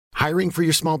Hiring for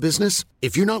your small business?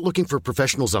 If you're not looking for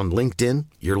professionals on LinkedIn,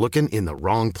 you're looking in the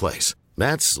wrong place.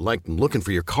 That's like looking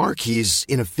for your car keys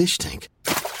in a fish tank.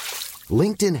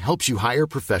 LinkedIn helps you hire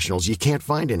professionals you can't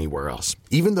find anywhere else,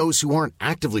 even those who aren't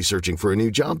actively searching for a new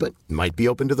job but might be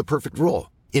open to the perfect role.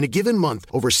 In a given month,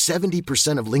 over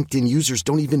 70% of LinkedIn users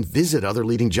don't even visit other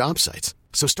leading job sites.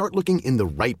 So start looking in the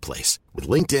right place. With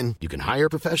LinkedIn, you can hire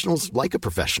professionals like a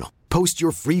professional. Post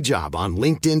your free job on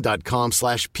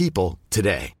linkedin.com/people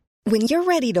today. When you're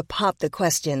ready to pop the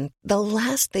question, the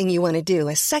last thing you want to do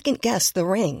is second-guess the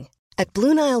ring. At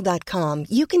BlueNile.com,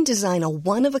 you can design a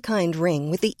one-of-a-kind ring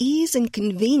with the ease and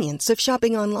convenience of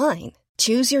shopping online.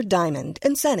 Choose your diamond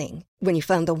and setting. When you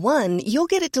find the one, you'll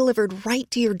get it delivered right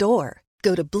to your door.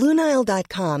 Go to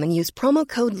BlueNile.com and use promo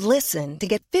code LISTEN to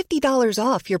get $50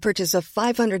 off your purchase of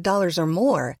 $500 or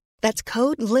more. That's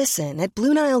code LISTEN at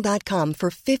BlueNile.com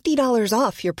for $50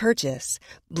 off your purchase.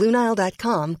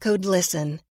 BlueNile.com, code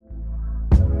LISTEN.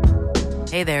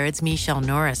 Hey there, it's Michelle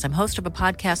Norris. I'm host of a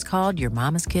podcast called Your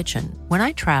Mama's Kitchen. When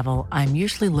I travel, I'm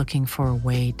usually looking for a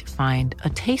way to find a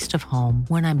taste of home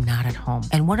when I'm not at home.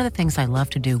 And one of the things I love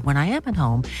to do when I am at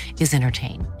home is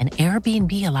entertain. And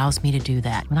Airbnb allows me to do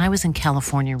that. When I was in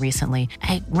California recently,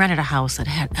 I rented a house that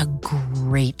had a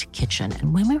great kitchen.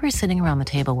 And when we were sitting around the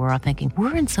table, we were all thinking,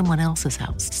 we're in someone else's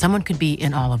house. Someone could be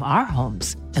in all of our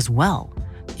homes as well.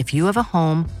 If you have a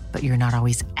home, but you're not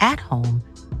always at home,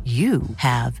 you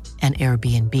have an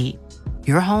Airbnb.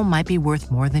 Your home might be worth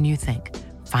more than you think.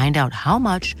 Find out how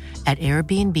much at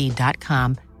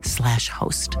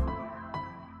airbnb.com/host.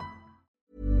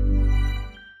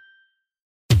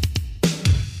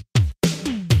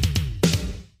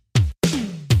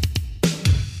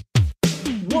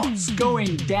 What's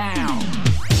going down?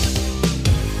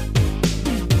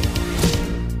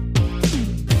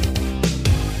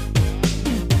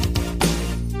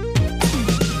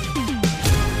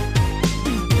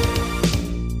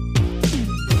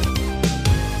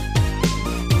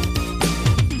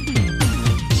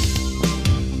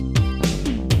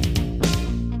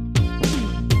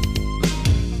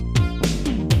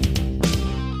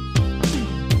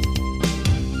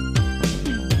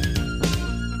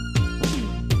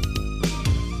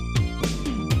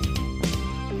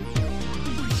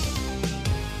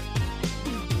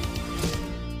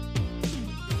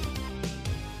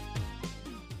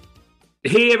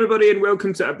 Hey everybody, and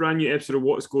welcome to a brand new episode of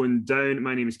What's Going Down.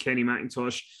 My name is Kenny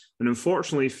McIntosh, and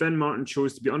unfortunately, Finn Martin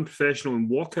chose to be unprofessional and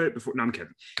walk out before... No, I'm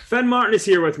kidding. Finn Martin is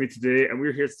here with me today, and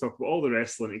we're here to talk about all the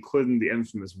wrestling, including the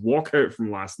infamous walkout from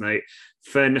last night.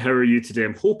 Finn, how are you today?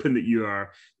 I'm hoping that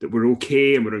we're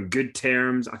okay and we're on good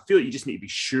terms. I feel like you just need to be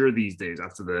sure these days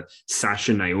after the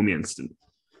Sasha Naomi incident.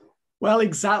 Well,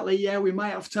 exactly. Yeah, we might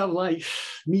have to have like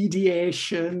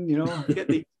mediation,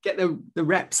 get the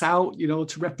reps out,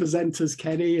 to represent us,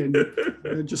 Kenny, and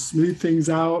just smooth things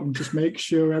out and just make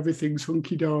sure everything's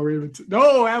hunky-dory.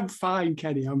 No, I'm fine,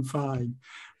 Kenny, I'm fine.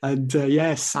 And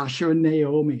yes, Sasha and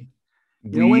Naomi.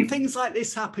 When things like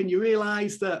this happen, you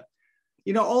realize that,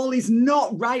 all is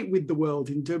not right with the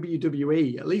world in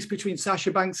WWE, at least between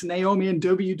Sasha Banks and Naomi and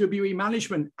WWE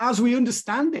management, as we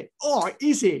understand it. Or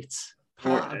is it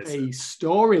part of a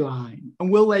storyline? And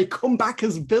will they come back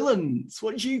as villains?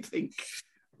 What do you think?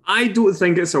 I don't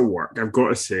think it's a work, I've got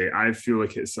to say. I feel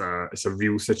like it's a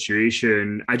real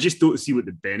situation. I just don't see what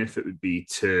the benefit would be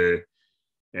to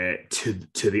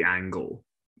the angle.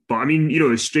 But I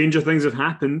mean, stranger things have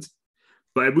happened.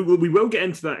 But we will get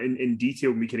into that in detail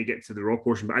when we kind of get to the Raw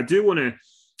portion. But I do want to,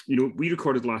 we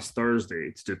recorded last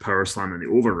Thursday to do Power Slam and the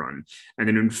Overrun. And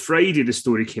then on Friday, the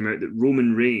story came out that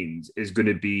Roman Reigns is going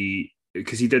to be,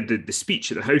 because he did the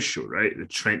speech at the house show, right? The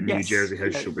Trenton, New Jersey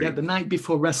house show. Yeah, the night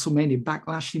before WrestleMania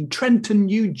Backlash in Trenton,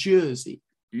 New Jersey.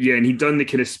 Yeah, and he'd done the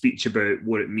kind of speech about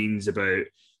what it means about,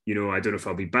 I don't know if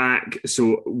I'll be back.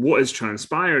 So what has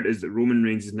transpired is that Roman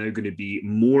Reigns is now going to be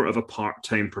more of a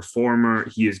part-time performer.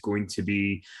 He is going to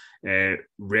be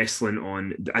wrestling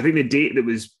on, I think the dates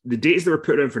that were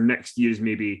put out for next year is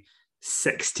maybe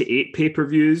 6 to 8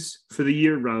 pay-per-views for the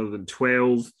year rather than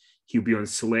 12. He'll be on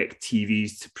select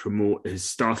TVs to promote his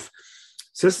stuff.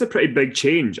 So this is a pretty big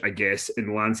change, I guess, in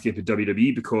the landscape of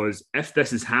WWE, because if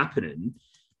this is happening,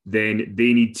 then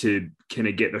they need to kind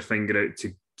of get their finger out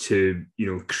to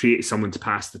create someone to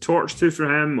pass the torch to for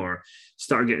him, or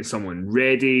start getting someone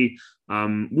ready.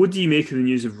 What do you make of the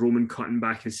news of Roman cutting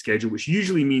back his schedule, which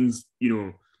usually means,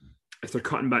 if they're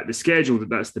cutting back the schedule,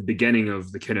 that's the beginning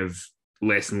of the kind of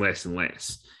less and less and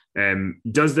less.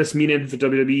 Does this mean anything for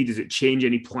WWE? Does it change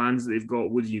any plans that they've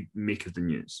got? What do you make of the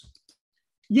news?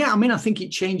 Yeah, I mean, I think it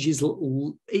changes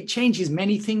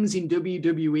many things in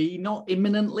WWE, not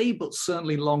imminently, but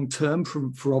certainly long term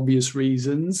for obvious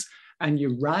reasons. And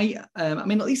you're right. I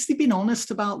mean, at least they've been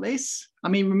honest about this. I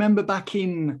mean, remember back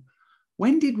in,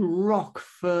 when did Rock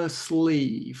first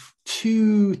leave?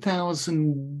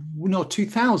 2000,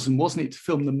 wasn't it, to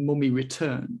film The Mummy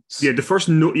Returns? Yeah, the first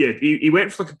he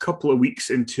went for like a couple of weeks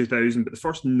in 2000, but the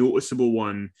first noticeable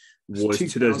one was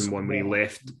 2001 when he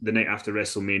left the night after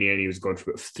WrestleMania, and he was gone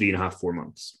for about 3.5-4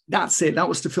 months. That's it. That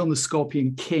was to film The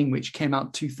Scorpion King, which came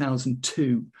out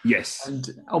 2002. Yes. And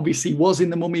obviously was in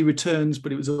The Mummy Returns,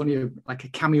 but it was only a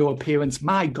cameo appearance.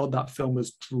 My God, that film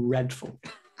was dreadful.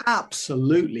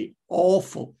 Absolutely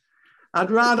awful.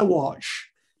 I'd rather watch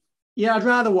I'd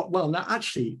rather watch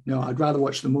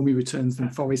The Mummy Returns than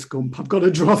Forrest Gump. I've got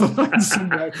to draw the line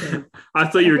somewhere. I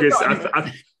thought you were going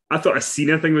to... I thought a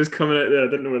Cena thing was coming out there. I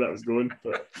didn't know where that was going.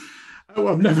 But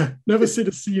I've never seen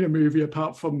a Cena movie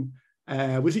apart from,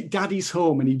 was it Daddy's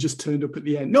Home? And he just turned up at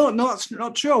the end. No, that's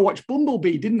not true. I watched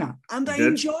Bumblebee, didn't I? And I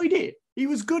enjoyed it. He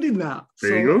was good in that.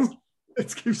 There you go.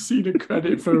 Let's give Cena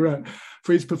credit for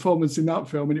his performance in that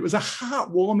film. And it was a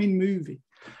heartwarming movie.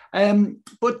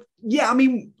 But yeah, I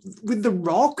mean, with The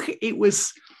Rock, it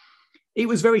was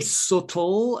very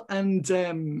subtle, and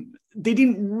they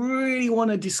didn't really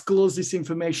want to disclose this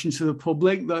information to the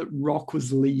public that Rock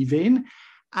was leaving.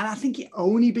 And I think it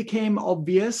only became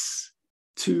obvious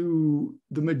to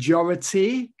the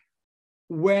majority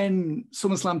when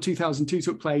SummerSlam 2002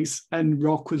 took place and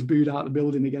Rock was booed out of the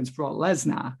building against Brock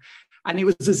Lesnar. And it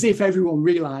was as if everyone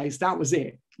realized that was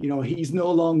it. You know, he's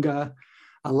no longer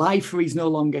a lifer. He's no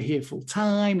longer here full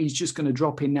time. He's just going to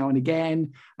drop in now and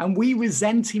again. And we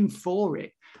resent him for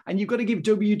it. And you've got to give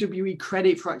WWE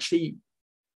credit for actually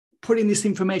putting this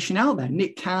information out there.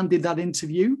 Nick Khan did that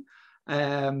interview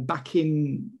back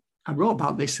in, I wrote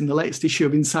about this in the latest issue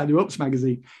of Insider Ups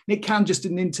magazine. Nick Khan just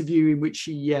did an interview in which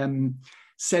he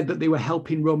said that they were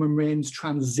helping Roman Reigns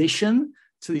transition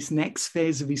to this next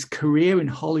phase of his career in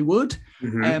Hollywood.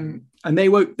 Mm-hmm. And they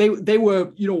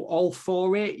were, you know, all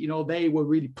for it. You know, they were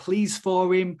really pleased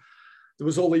for him. There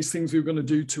was all these things we were going to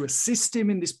do to assist him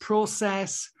in this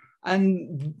process.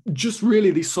 And just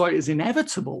really they saw it as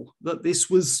inevitable that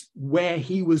this was where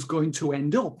he was going to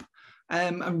end up.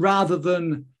 And rather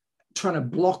than trying to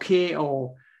block it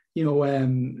or, you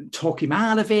know, talk him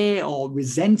out of it or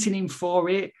resenting him for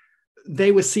it,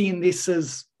 they were seeing this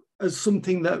as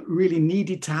something that really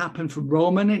needed to happen for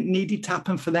Roman. It needed to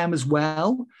happen for them as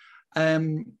well.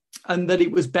 And that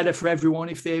it was better for everyone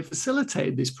if they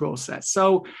facilitated this process.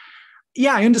 So,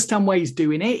 yeah, I understand why he's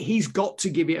doing it. He's got to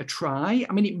give it a try.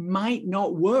 I mean, it might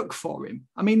not work for him.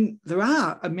 I mean, there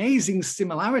are amazing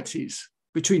similarities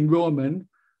between Roman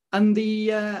and the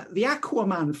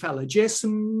Aquaman fella,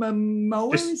 Jason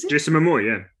Momoa. Jason Momoa,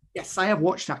 yeah. Yes, I have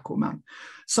watched Aquaman.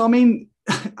 So, I mean,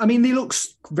 they look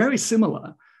very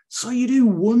similar. So you do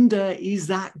wonder, is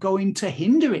that going to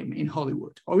hinder him in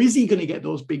Hollywood? Or is he going to get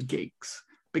those big gigs?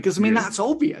 Because, I mean, that's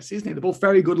obvious, isn't it? They're both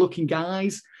very good-looking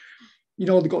guys. You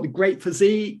know, they've got the great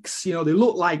physiques. You know, they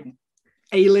look like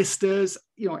A-listers.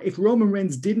 You know, if Roman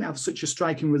Reigns didn't have such a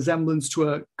striking resemblance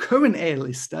to a current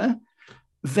A-lister,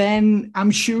 then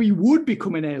I'm sure he would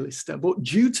become an A-lister. But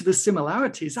due to the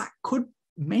similarities, that could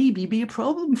maybe be a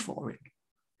problem for him.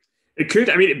 It could.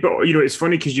 I mean, but, you know, it's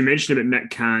funny because you mentioned about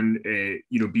Nick Khan,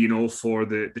 you know, being all for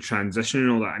the transition and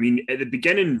all that. I mean, at the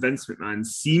beginning, Vince McMahon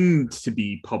seemed to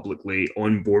be publicly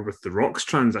on board with The Rock's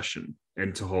transition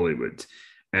into Hollywood.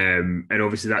 And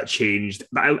obviously that changed.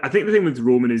 But I think the thing with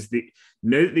Roman is that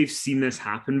now that they've seen this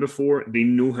happen before, they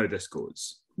know how this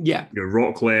goes. Yeah. You know,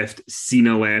 Rock left,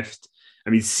 Cena left. I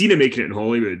mean, Cena making it in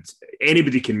Hollywood,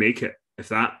 anybody can make it. If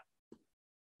that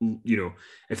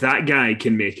guy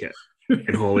can make it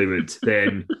in Hollywood,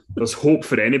 then there's hope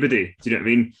for anybody. Do you know what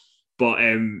I mean? But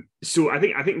so I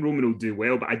think Roman will do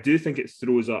well, but I do think it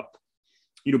throws up,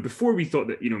 you know, before we thought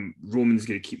that, you know, Roman's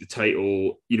going to keep the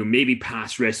title, you know, maybe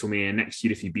past WrestleMania next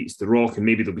year if he beats The Rock, and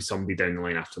maybe there'll be somebody down the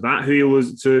line after that who he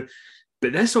loses to.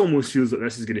 But this almost feels like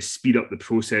this is going to speed up the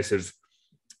process of,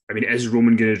 I mean, is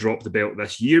Roman going to drop the belt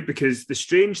this year? Because the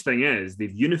strange thing is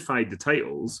they've unified the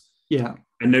titles. Yeah.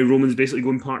 And now Roman's basically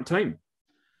going part-time.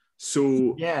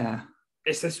 So yeah,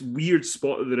 it's this weird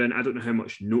spot that they're in. I don't know how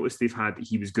much notice they've had that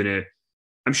he was going to,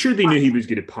 I'm sure they knew he was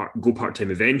going to go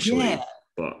part-time eventually. Yeah.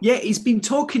 But yeah, he's been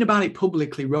talking about it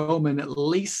publicly, Roman, at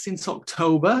least since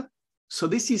October. So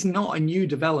this is not a new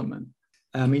development.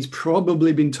 He's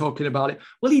probably been talking about it.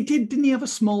 Well, he didn't he have a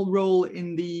small role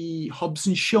in the Hobbs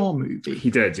and Shaw movie? He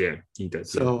did, yeah. He did.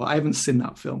 So I haven't seen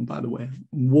that film, by the way.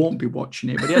 Won't be watching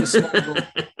it, but he had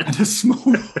a small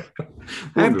role.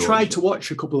 I have tried to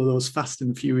watch a couple of those Fast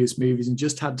and Furious movies and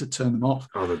just had to turn them off.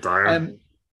 Oh, they're dire.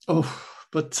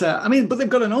 But they've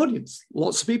got an audience.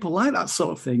 Lots of people like that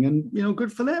sort of thing, and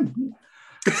good for them.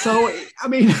 So, I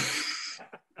mean.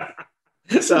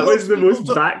 That was the most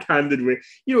backhanded way.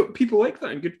 People like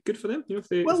that, and good for them.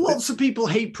 Lots of people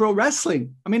hate pro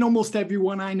wrestling. I mean, almost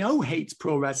everyone I know hates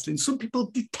pro wrestling. Some people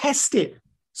detest it.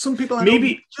 Some people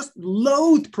just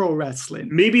loathe pro wrestling.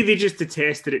 Maybe they just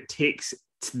detest that it takes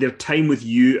their time with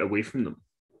you away from them.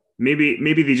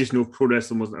 Maybe they just know if pro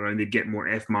wrestling wasn't around, they'd get more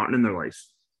F. Martin in their life.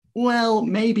 Well,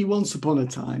 maybe once upon a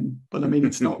time, but I mean,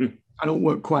 it's not. I don't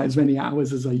work quite as many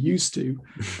hours as I used to.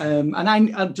 And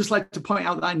I'd just like to point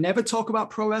out that I never talk about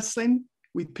pro wrestling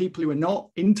with people who are not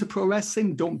into pro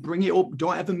wrestling. Don't bring it up.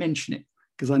 Don't ever mention it,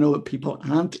 because I know that people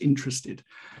aren't interested.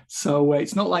 So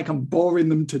it's not like I'm boring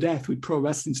them to death with pro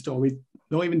wrestling stories.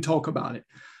 Don't even talk about it.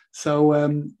 So,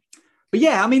 but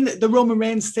yeah, I mean, the Roman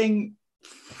Reigns thing,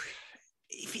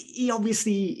 he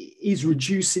obviously is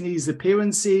reducing his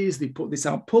appearances. They put this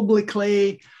out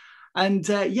publicly. And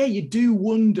you do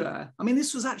wonder. I mean,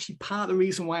 this was actually part of the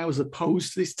reason why I was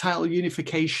opposed to this title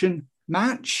unification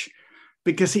match,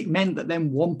 because it meant that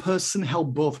then one person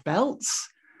held both belts,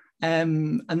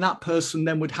 and that person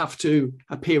then would have to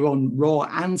appear on Raw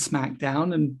and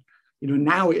SmackDown. And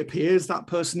now it appears that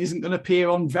person isn't going to appear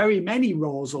on very many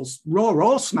Raws or Raw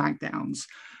or SmackDowns,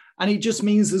 and it just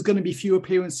means there's going to be few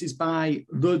appearances by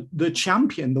the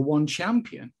champion, the one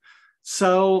champion.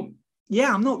 So.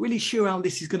 Yeah, I'm not really sure how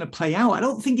this is going to play out. I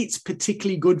don't think it's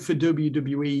particularly good for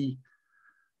WWE,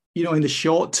 in the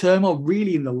short term or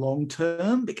really in the long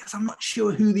term, because I'm not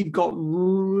sure who they've got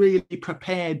really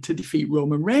prepared to defeat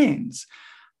Roman Reigns.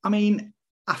 I mean,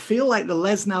 I feel like the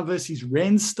Lesnar versus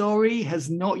Reigns story has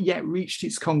not yet reached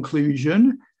its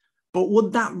conclusion, but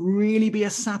would that really be a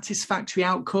satisfactory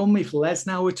outcome if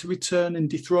Lesnar were to return and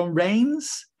dethrone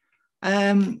Reigns?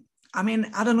 I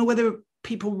mean, I don't know whether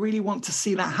people really want to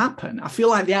see that happen. I feel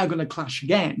like they are going to clash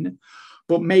again,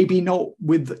 but maybe not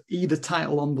with either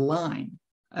title on the line.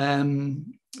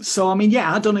 So, I mean,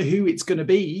 I don't know who it's going to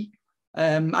be.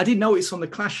 I did notice on the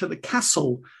Clash at the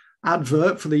Castle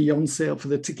advert for the on sale for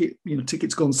the ticket,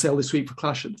 tickets go on sale this week for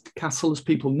Clash at the Castle, as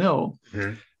people know.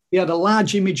 Mm-hmm. They had a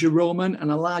large image of Roman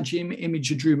and a large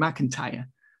image of Drew McIntyre.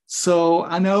 So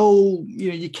I know,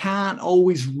 you can't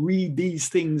always read these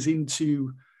things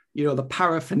into the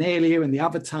paraphernalia and the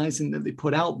advertising that they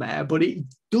put out there, but it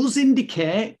does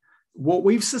indicate what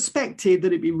we've suspected, that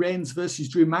it'd be Reigns versus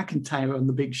Drew McIntyre on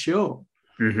the big show.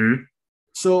 Mm-hmm.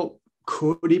 So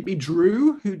could it be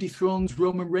Drew who dethrones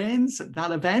Roman Reigns at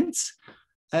that event?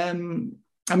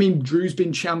 I mean, Drew's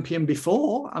been champion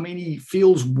before. I mean, he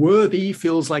feels worthy. He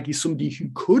feels like he's somebody who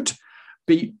could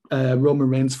beat Roman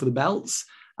Reigns for the belts.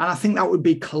 And I think that would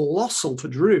be colossal for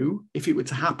Drew if it were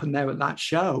to happen there at that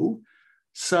show.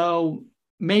 So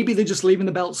maybe they're just leaving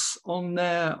the belts on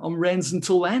Reigns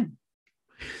until then.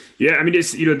 Yeah, I mean,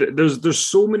 it's there's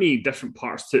so many different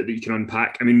parts to it that you can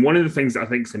unpack. I mean, one of the things that I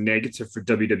think is a negative for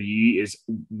WWE is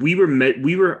we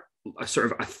were sort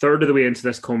of a third of the way into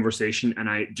this conversation, and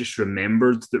I just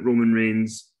remembered that Roman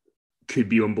Reigns could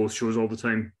be on both shows all the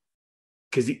time,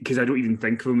 because I don't even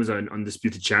think of him as an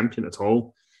undisputed champion at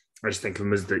all. I just think of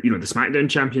him as the SmackDown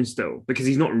champion still, because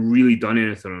he's not really done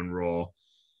anything on Raw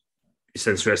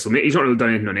since WrestleMania. He's not really done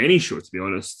anything on any show, to be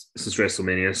honest, since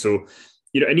WrestleMania. So,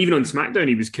 and even on SmackDown,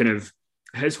 he was kind of,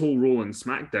 his whole role on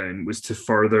SmackDown was to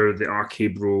further the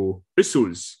RK Bro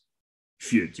Usos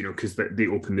feud, because they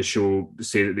opened the show,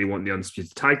 say that they want the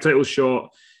undisputed tag title shot.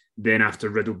 Then after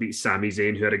Riddle beat Sami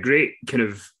Zayn, who had a great kind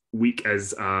of week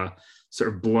as a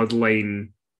sort of bloodline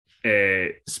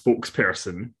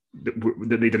spokesperson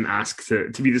that they didn't ask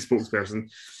to be the spokesperson.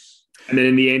 And then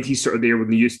in the end, he's sort of there when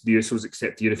the Usos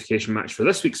accept the unification match for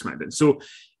this week's SmackDown. So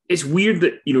it's weird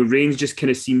that, Reigns just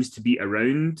kind of seems to be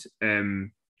around.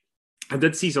 I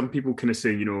did see some people kind of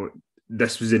saying,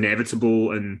 this was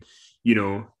inevitable, and,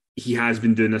 he has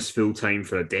been doing this full time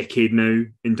for a decade now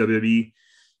in WWE.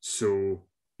 So,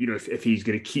 if he's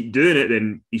going to keep doing it,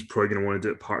 then he's probably going to want to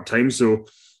do it part time. So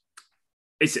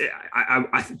it's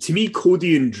to me,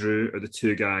 Cody and Drew are the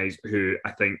two guys who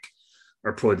I think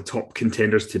are probably the top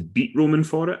contenders to beat Roman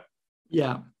for it.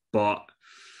 Yeah. But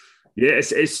yeah,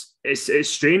 it's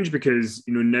strange because,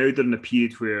 now they're in a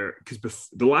period where, because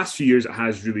the last few years it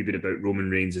has really been about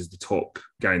Roman Reigns as the top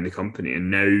guy in the company.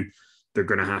 And now they're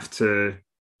going to have to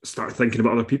start thinking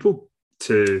about other people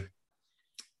to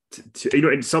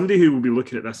and somebody who will be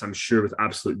looking at this, I'm sure, with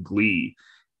absolute glee,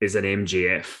 is an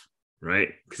MJF, right?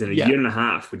 Because in a year and a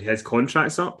half, when his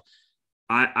contract's up,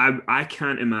 I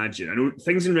can't imagine. I know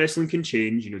things in wrestling can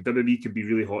change. WWE could be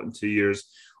really hot in 2 years,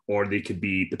 or they could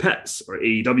be the pits, or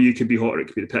AEW could be hot, or it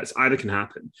could be the pits. Either can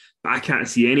happen. But I can't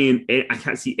see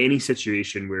any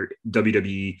situation where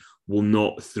WWE will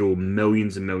not throw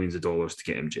millions and millions of dollars to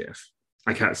get MJF.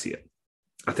 I can't see it.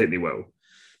 I think they will,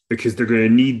 because they're going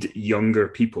to need younger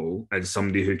people and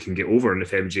somebody who can get over. And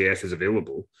if MJF is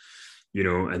available,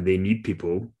 and they need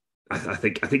people, I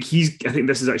think this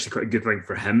is actually quite a good thing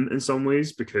for him in some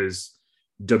ways, because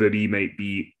WWE might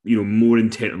be, more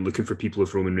intent on looking for people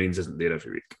if Roman Reigns isn't there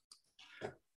every week.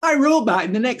 I wrote that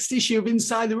in the next issue of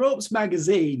Inside the Ropes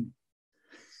magazine.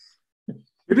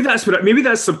 Maybe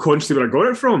that's subconsciously where I got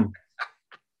it from.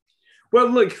 Well,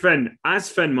 look, Finn, as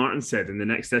Finn Martin said in the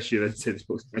next issue of Inside the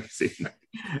Ropes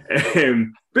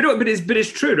magazine, but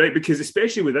it's true, right? Because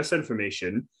especially with this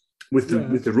information, with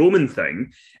the Roman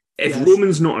thing, if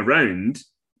Roman's not around,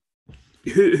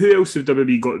 who else have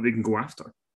WWE got that they can go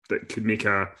after that could make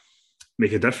a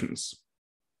difference?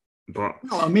 But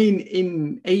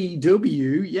in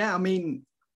AEW,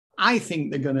 I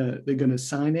think they're gonna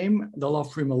sign him. They'll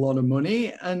offer him a lot of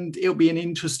money, and it'll be an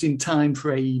interesting time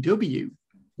for AEW.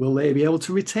 Will they be able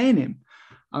to retain him?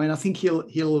 I think he'll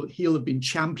have been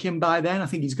champion by then. I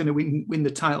think he's going to win the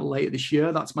title later this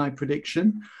year. That's my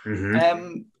prediction.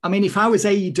 Mm-hmm. If I was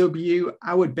AEW,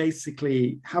 I would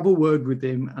basically have a word with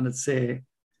him and I'd say,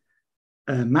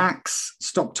 Max,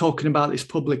 stop talking about this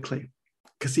publicly,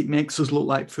 because it makes us look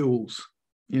like fools.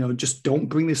 Just don't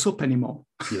bring this up anymore.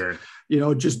 Yeah.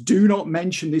 Just do not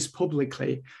mention this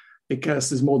publicly, because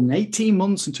there's more than 18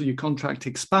 months until your contract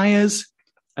expires.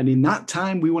 And in that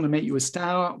time, we want to make you a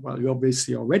star. Well, you're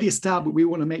obviously already a star, but we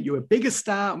want to make you a bigger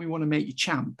star, and we want to make you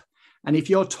champ. And if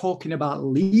you're talking about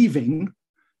leaving,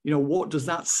 what does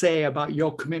that say about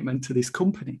your commitment to this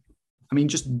company?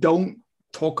 Just don't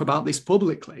talk about this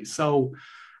publicly. So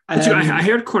I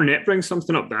heard Cornette bring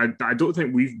something up that I don't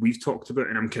think we've talked about,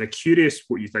 and I'm kind of curious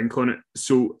what you think on it.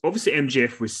 So obviously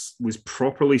MJF was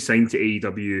properly signed to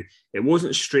AEW. It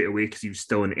wasn't straight away because he was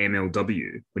still in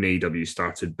MLW when AEW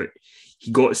started, but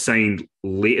he got signed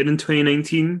later in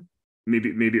 2019.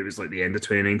 Maybe it was like the end of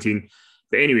 2019.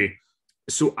 But anyway,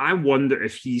 so I wonder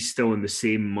if he's still in the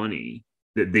same money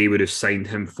that they would have signed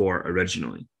him for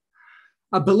originally.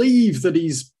 I believe that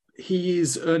he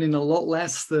is earning a lot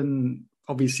less than.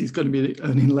 Obviously, he's going to be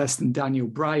earning less than Daniel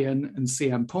Bryan and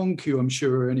CM Punk, who I'm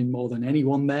sure are earning more than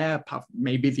anyone there.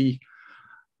 Maybe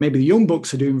the Young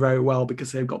Bucks are doing very well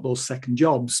because they've got those second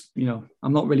jobs.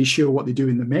 I'm not really sure what they do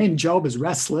in the main job as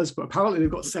wrestlers, but apparently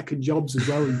they've got second jobs as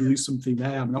well and do something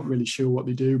there. I'm not really sure what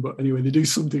they do, but anyway, they do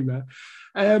something there.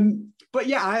 But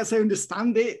yeah, as I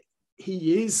understand it,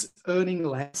 he is earning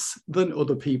less than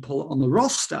other people on the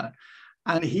roster.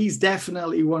 And he's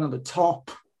definitely one of the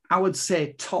top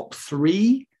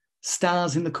 3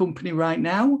 stars in the company right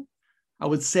now. I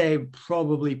would say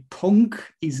probably Punk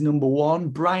is number 1.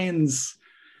 Bryan's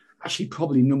actually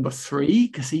probably number 3,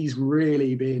 because he's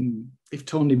really they've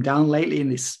toned him down lately in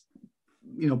this,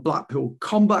 Blackpool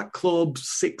Combat Club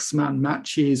 6-man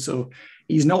matches. So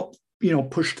he's not,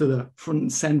 pushed to the front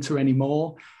and center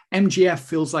anymore. MJF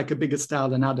feels like a bigger star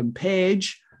than Adam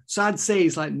Page. So I'd say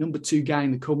he's like number 2 guy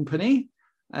in the company.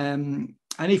 And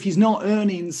if he's not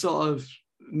earning sort of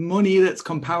money that's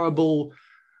comparable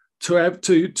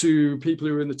to people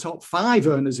who are in the top 5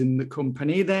 earners in the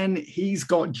company, then he's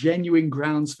got genuine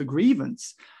grounds for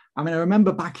grievance. I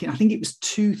remember back in, I think it was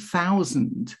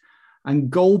 2000, and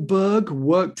Goldberg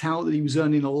worked out that he was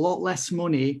earning a lot less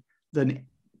money than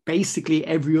basically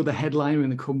every other headliner in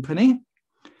the company.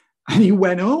 And he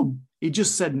went home. He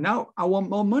just said, no, I want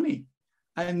more money.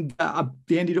 And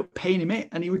they ended up paying him it,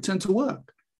 and he returned to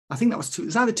work. I think that was it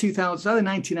was either 2000, it was either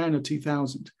 99 or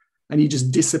 2000. And he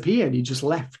just disappeared. He just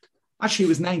left. Actually, it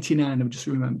was 99. I've just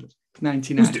remembered.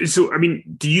 99. So,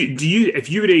 do you, if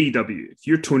you were AEW, if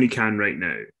you're Tony Khan right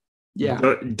now,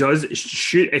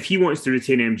 if he wants to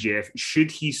retain MJF,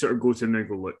 should he sort of go to him and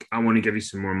go, look, I want to give you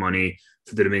some more money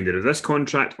for the remainder of this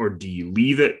contract, or do you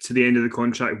leave it to the end of the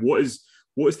contract?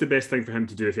 What's the best thing for him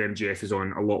to do if MJF is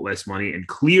on a lot less money and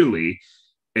clearly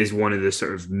is one of the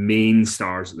sort of main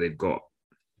stars that they've got?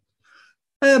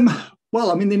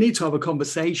 Well, they need to have a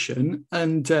conversation.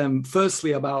 And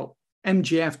firstly, about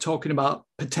MJF talking about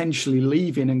potentially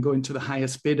leaving and going to the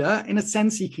highest bidder. In a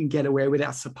sense, he can get away with it,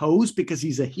 I suppose, because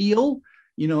he's a heel,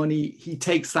 and he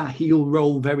takes that heel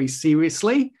role very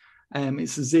seriously.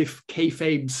 It's as if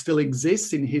kayfabe still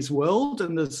exists in his world.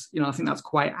 And there's, I think that's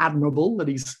quite admirable that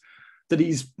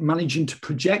he's managing to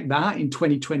project that in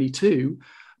 2022.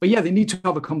 But yeah, they need to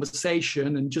have a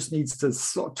conversation and just needs to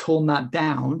sort of tone that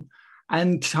down.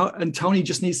 And Tony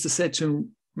just needs to say to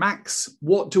him, Max,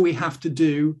 what do we have to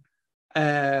do?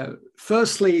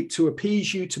 Firstly, to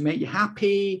appease you, to make you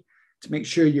happy, to make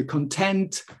sure you're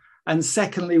content. And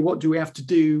secondly, what do we have to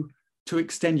do to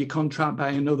extend your contract by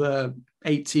another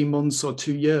 18 months or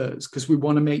 2 years? Because we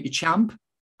want to make you champ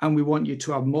and we want you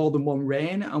to have more than one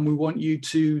reign and we want you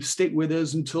to stick with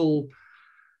us until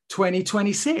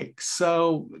 2026.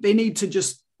 So they need to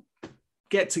just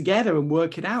get together and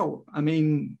work it out. I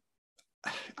mean,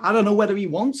 I don't know whether he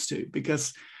wants to,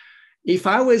 because if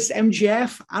I was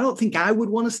MJF, I don't think I would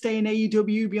want to stay in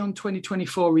AEW beyond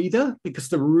 2024 either, because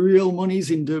the real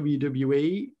money's in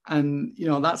WWE. And, you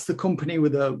know, that's the company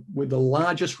with the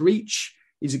largest reach.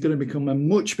 Is it going to become a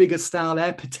much bigger star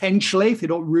there, potentially, if they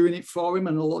don't ruin it for him?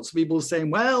 And lots of people are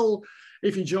saying, well,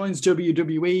 if he joins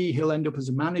WWE, he'll end up as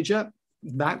a manager.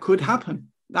 That could happen.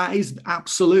 That is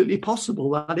absolutely possible.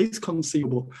 That is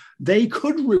conceivable. They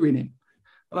could ruin him.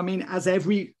 But I mean, as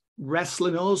every wrestler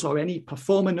knows, or any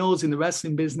performer knows in the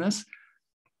wrestling business,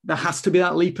 there has to be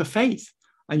that leap of faith,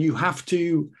 and you have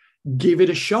to give it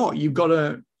a shot. You've got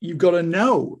to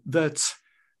know that.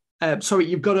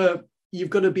 You've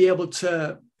got to be able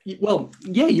to. Well,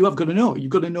 yeah, you have got to know.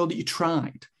 You've got to know that you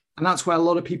tried, and that's why a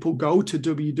lot of people go to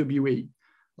WWE.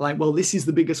 Like, well, this is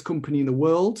the biggest company in the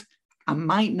world. I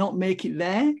might not make it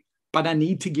there, but I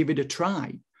need to give it a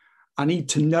try. I need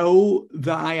to know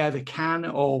that I either can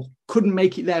or couldn't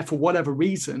make it there for whatever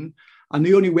reason. And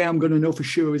the only way I'm going to know for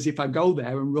sure is if I go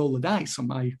there and roll the dice on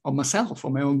myself,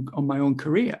 on my own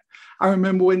career. I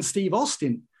remember when Steve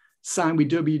Austin signed with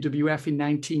WWF in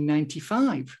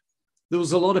 1995. There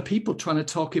was a lot of people trying to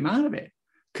talk him out of it,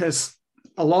 because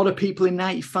a lot of people in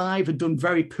 95 had done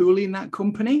very poorly in that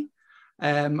company.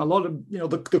 A lot of,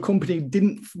 the company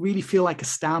didn't really feel like a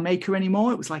star maker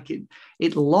anymore. It was like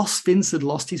Vince had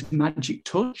lost his magic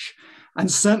touch. And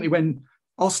certainly when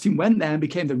Austin went there and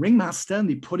became the ringmaster and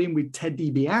they put him with Ted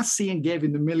DiBiase and gave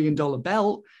him the $1 million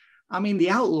belt, I mean,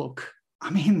 the outlook,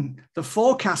 the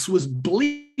forecast was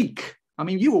bleak. I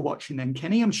mean, you were watching then,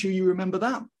 Kenny. I'm sure you remember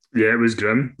that. Yeah, it was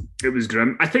grim.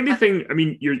 I think the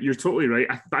thing, you're totally right.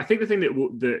 I think the thing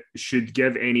that should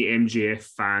give any MJF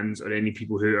fans or any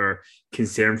people who are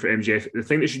concerned for MJF, the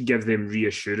thing that should give them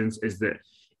reassurance is that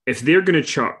if they're going to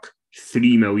chuck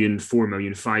 3 million, 4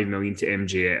 million, 5 million to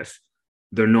MJF,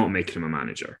 they're not making him a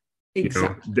manager.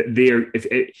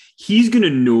 Exactly. He's going to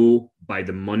know by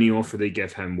the money offer they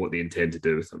give him what they intend to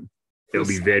do with him. It'll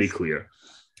be very clear.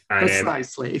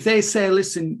 Precisely. If they say,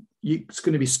 listen, it's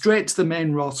going to be straight to the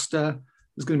main roster,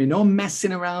 there's going to be no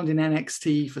messing around in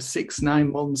NXT for 6,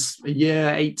 9 months, a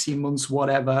year, 18 months,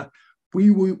 whatever. We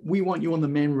want you on the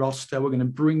main roster. We're going to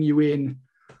bring you in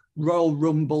Royal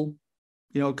Rumble,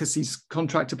 because his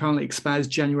contract apparently expires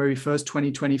January 1st,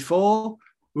 2024.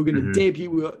 We're going to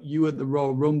debut you at the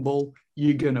Royal Rumble.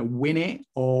 You're going to win it,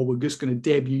 or we're just going to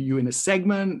debut you in a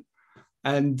segment.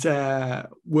 And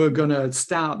we're going to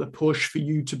start the push for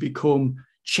you to become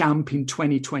champ in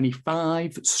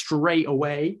 2025 straight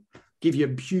away, give you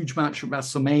a huge match at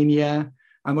WrestleMania,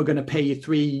 and we're going to pay you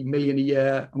 $3 million a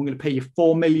year, and we're going to pay you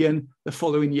 $4 million the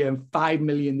following year and $5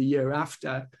 million the year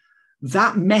after.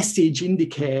 That message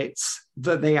indicates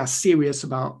that they are serious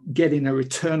about getting a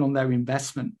return on their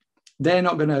investment. They're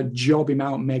not going to job him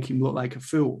out and make him look like a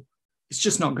fool. It's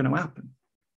just not going to happen.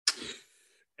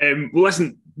 Well,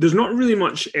 listen, there's not really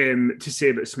much to say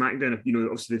about SmackDown.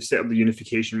 Obviously they've set up the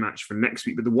unification match for next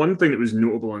week, but the one thing that was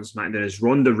notable on SmackDown is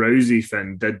Ronda Rousey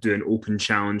did do an open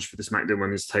challenge for the SmackDown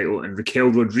Women's title, and Raquel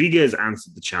Rodriguez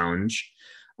answered the challenge,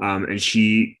 and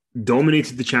she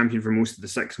dominated the champion for most of the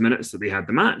 6 minutes that they had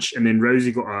the match, and then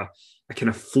Rousey got a kind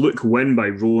of fluke win by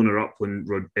rolling her up when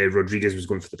Rodriguez was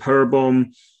going for the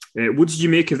powerbomb. What did you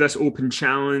make of this open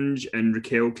challenge and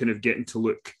Raquel kind of getting to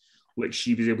look like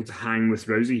she was able to hang with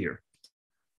Rousey here?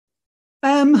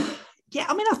 I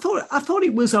thought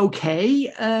it was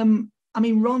okay.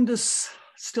 Ronda's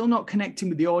still not connecting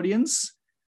with the audience.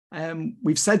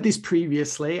 We've said this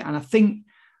previously, and I think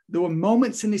there were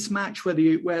moments in this match where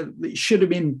it should have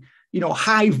been,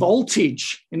 high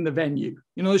voltage in the venue.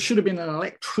 There should have been an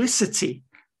electricity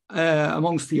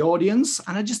amongst the audience,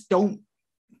 and I just don't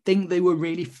think they were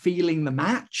really feeling the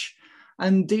match.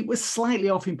 And it was slightly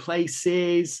off in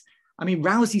places.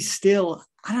 Rousey still,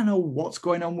 I don't know what's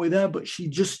going on with her, but she's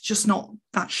just not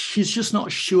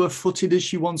sure-footed as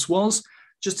she once was.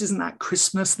 Just isn't that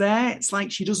crispness there. It's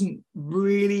like she doesn't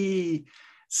really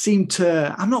seem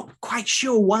to, I'm not quite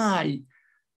sure why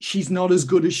she's not as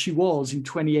good as she was in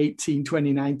 2018,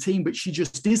 2019, but she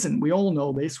just isn't. We all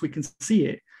know this. We can see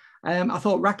it. I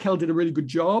thought Raquel did a really good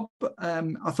job.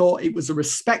 I thought it was a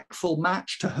respectful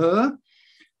match to her.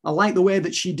 I like the way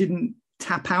that she didn't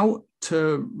tap out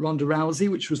to Ronda Rousey,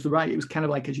 which was it was kind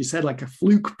of like, as you said, like a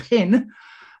fluke pin.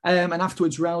 And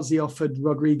afterwards, Rousey offered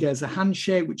Rodriguez a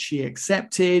handshake, which she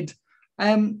accepted.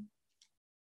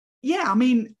 Yeah, I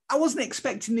mean, I wasn't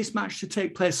expecting this match to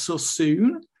take place so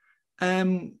soon.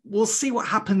 We'll see what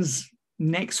happens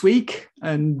next week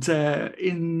and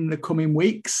in the coming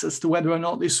weeks as to whether or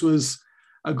not this was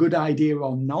a good idea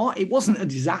or not. It wasn't a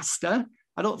disaster.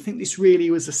 I don't think this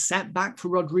really was a setback for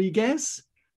Rodriguez,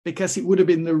 because it would have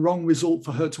been the wrong result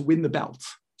for her to win the belt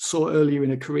so early in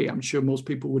her career. I'm sure most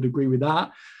people would agree with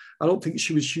that. I don't think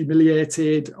she was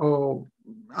humiliated, or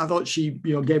I thought she,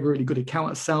 gave a really good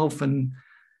account of herself, and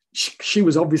she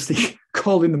was obviously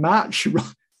calling the match.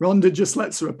 Ronda just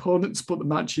lets her opponents put the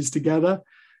matches together.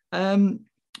 But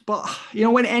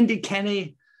when it ended,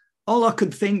 Kenny, all I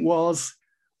could think was,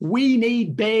 we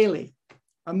need Bayley.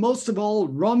 And most of all,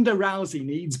 Ronda Rousey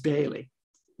needs Bayley.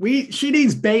 She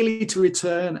needs Bayley to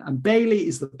return, and Bayley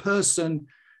is the person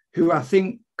who I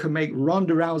think can make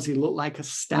Ronda Rousey look like a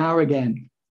star again.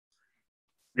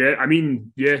 Yeah, I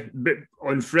mean, but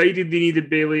on Friday they needed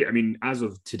Bayley. I mean, as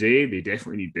of today, they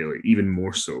definitely need Bayley, even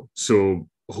more so. So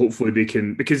hopefully they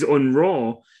can, because on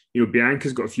Raw,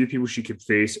 Bianca's got a few people she could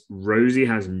face. Rousey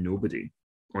has nobody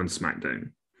on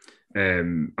SmackDown.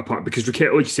 Apart, because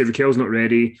Raquel, like you said, Raquel's not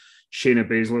ready. Shayna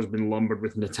Baszler's been lumbered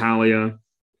with Natalya.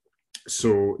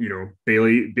 So,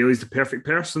 Bayley's the perfect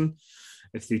person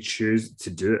if they choose to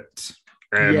do it.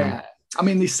 Yeah. I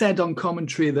mean, they said on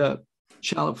commentary that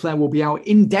Charlotte Flair will be out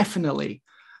indefinitely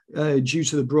due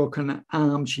to the broken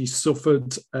arm she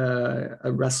suffered at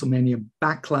WrestleMania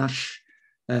Backlash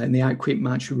in the I Quit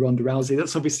match with Ronda Rousey.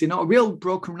 That's obviously not a real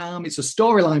broken arm. It's a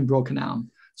storyline broken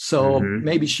arm. So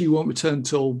maybe she won't return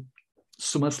till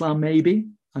SummerSlam, maybe.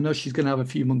 I know she's going to have a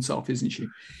few months off, isn't she?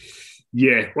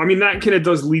 Yeah, well, I mean, that kind of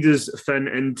does lead us, Finn,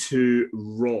 into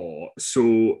Raw.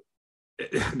 So,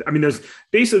 I mean, there's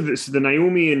basically the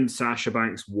Naomi and Sasha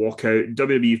Banks walkout.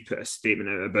 WWE put a statement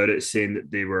out about it saying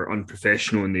that they were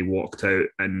unprofessional and they walked out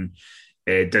and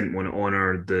didn't want to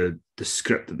honor the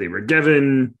script that they were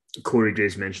given. Corey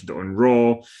Graves mentioned it on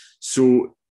Raw.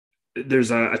 So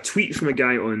there's a tweet from a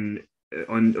guy on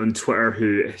Twitter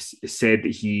who said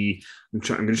that I'm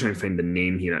going to try and find the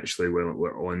name here actually while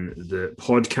we're on the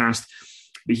podcast,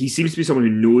 but he seems to be someone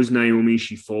who knows Naomi.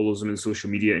 She follows him on social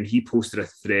media, and he posted a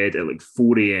thread at like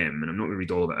 4 a.m. and I'm not going to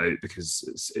read all of it out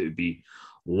because it would be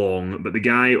long, but the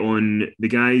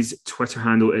guy's Twitter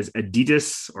handle is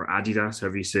Adidas,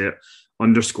 however you say it,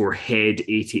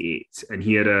 _head88, and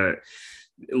he had a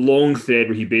long thread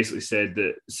where he basically said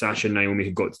that Sasha and Naomi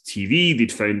had got to TV.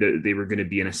 They'd found out that they were going to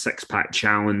be in a 6-pack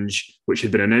challenge, which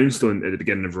had been announced at the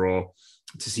beginning of Raw,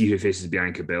 to see who faces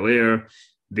Bianca Belair.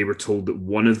 They were told that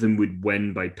one of them would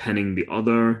win by pinning the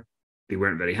other. They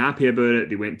weren't very happy about it.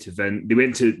 They went to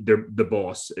the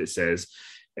boss, it says,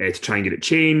 to try and get it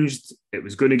changed. It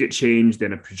was going to get changed.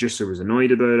 Then a producer was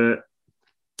annoyed about it.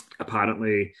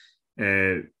 Apparently,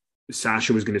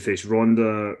 Sasha was going to face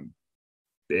Ronda.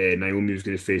 Naomi was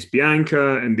going to face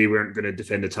Bianca, and they weren't going to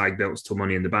defend the tag belts till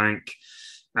Money in the Bank.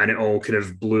 And it all kind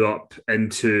of blew up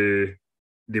into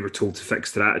they were told to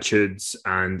fix their attitudes,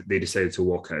 and they decided to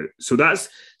walk out. So that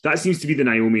seems to be the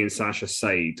Naomi and Sasha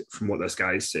side from what this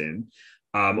guy is saying.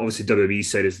 Obviously, WWE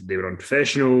side is that they were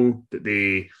unprofessional, that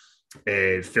they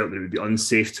felt that it would be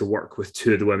unsafe to work with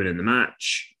two of the women in the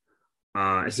match.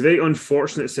 It's a very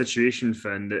unfortunate situation,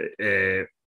 Finn, that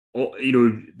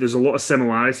there's a lot of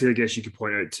similarities, I guess you could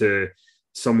point out, to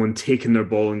someone taking their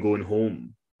ball and going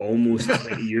home almost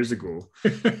 20 years ago to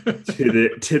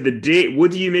the date.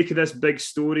 What do you make of this big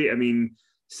story? I mean,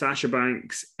 Sasha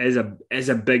Banks is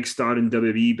a big star in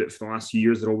WWE, but for the last few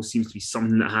years, there always seems to be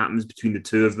something that happens between the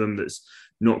two of them that's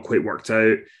not quite worked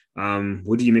out.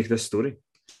 What do you make of this story?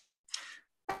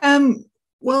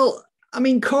 Well, I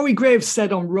mean, Corey Graves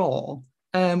said on Raw,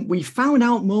 we found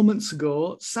out moments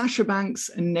ago Sasha Banks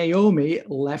and Naomi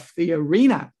left the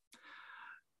arena.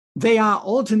 They are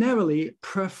ordinarily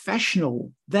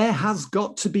professional. There has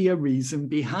got to be a reason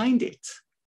behind it.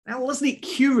 Now, wasn't it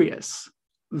curious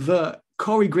that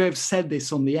Corey Graves said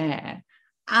this on the air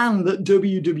and that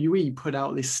WWE put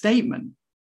out this statement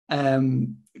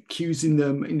accusing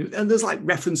them? And there's like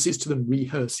references to them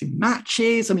rehearsing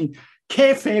matches. I mean,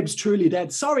 kayfabe's truly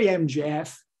dead. Sorry,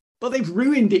 MJF, but they've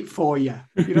ruined it for you.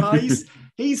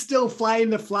 He's still flying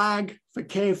the flag for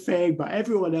kayfabe, but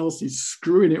everyone else is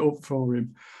screwing it up for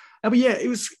him. But yeah, it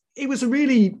was a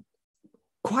really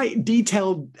quite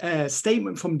detailed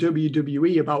statement from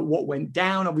WWE about what went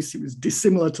down. Obviously, it was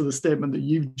dissimilar to the statement that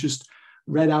you've just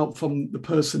read out from the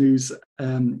person who's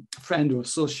friend or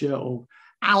associate or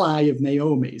ally of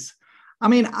Naomi's. I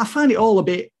mean, I find it all a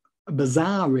bit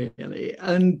bizarre, really.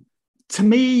 And to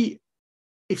me,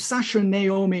 if Sasha and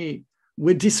Naomi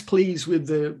were displeased with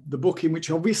the booking, which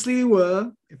obviously they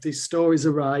were, if these stories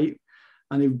are right,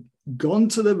 and they've gone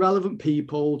to the relevant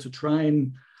people to try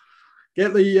and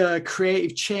get the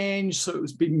creative change so it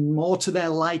was being more to their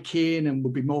liking and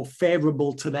would be more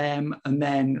favorable to them. And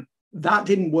then that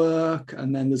didn't work.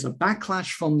 And then there's a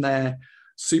backlash from their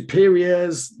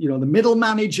superiors, the middle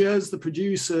managers, the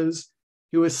producers,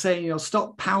 who are saying,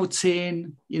 stop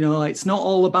pouting, it's not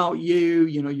all about you,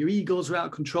 your egos are out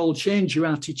of control, change your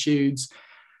attitudes.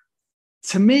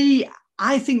 To me,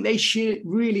 I think they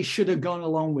really should have gone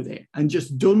along with it and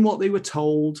just done what they were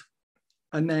told.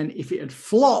 And then if it had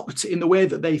flopped in the way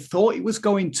that they thought it was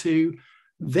going to,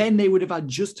 then they would have had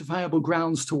justifiable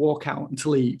grounds to walk out and to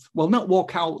leave. Well, not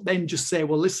walk out, then just say,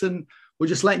 well, listen, we're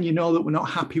just letting you know that we're not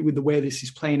happy with the way this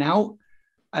is playing out.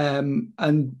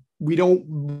 And we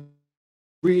don't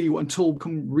really, until we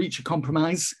can reach a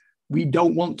compromise, we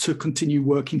don't want to continue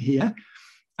working here.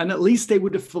 And at least they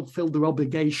would have fulfilled their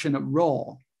obligation at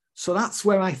Raw. So that's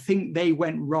where I think they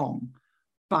went wrong,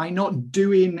 by not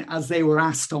doing as they were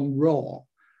asked on Raw.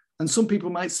 And some people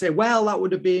might say, well, that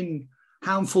would have been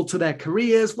harmful to their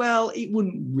careers. Well, it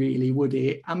wouldn't really, would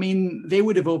it? I mean, they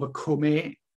would have overcome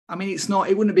it. I mean, it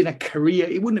wouldn't have been a career.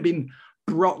 It wouldn't have been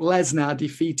Brock Lesnar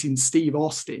defeating Steve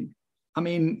Austin. I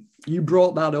mean, you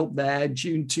brought that up there,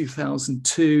 June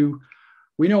 2002.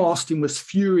 We know Austin was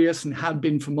furious and had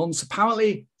been for months.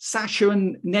 Apparently, Sasha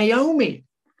and Naomi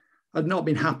had not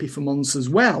been happy for months as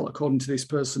well, according to this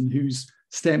person whose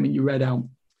statement you read out.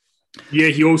 Yeah,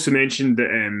 he also mentioned that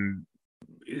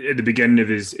at the beginning of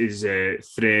his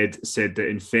thread, said that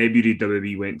in February,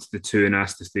 WWE went to the two and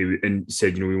asked if they would, and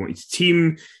said, we want you to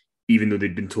team, even though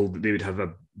they'd been told that they would have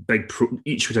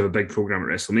each would have a big program at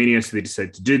WrestleMania, so they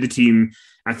decided to do the team.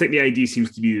 I think the idea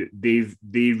seems to be that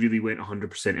they really went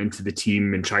 100% into the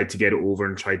team and tried to get it over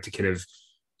and tried to kind of,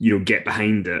 get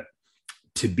behind it,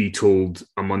 to be told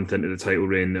a month into the title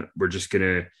reign that we're just going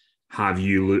to have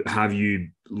you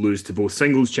lose to both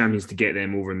singles champions to get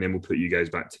them over, and then we'll put you guys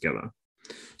back together.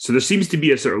 So there seems to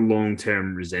be a sort of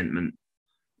long-term resentment,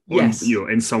 yes,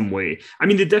 in some way. I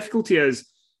mean, the difficulty is,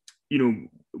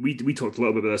 we talked a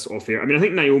little bit about this off air. I mean, I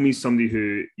think Naomi's somebody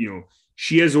who,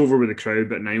 she is over with the crowd,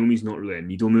 but Naomi's not really a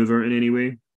needle mover in any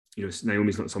way.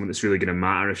 Naomi's not someone that's really going to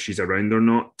matter if she's around or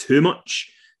not too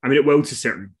much. I mean, it will to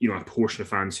certain, a portion of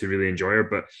fans who really enjoy her.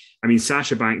 But I mean,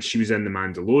 Sasha Banks, she was in The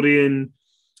Mandalorian.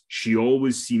 She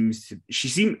always seems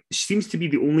to be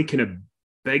the only kind of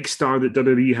big star that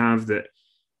WWE have that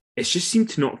it's just seemed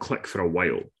to not click for a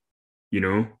while,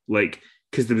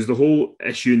 because there was the whole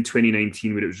issue in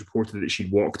 2019 where it was reported that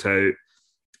she'd walked out,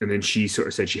 and then she sort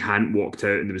of said she hadn't walked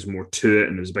out and there was more to it,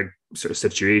 and there was a big sort of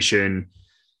situation.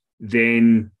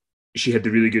 Then she had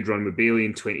the really good run with Bayley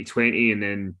in 2020, and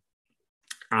then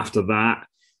after that,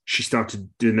 she started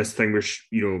doing this thing where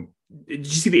did you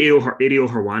see the Ariel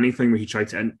Helwani thing where he tried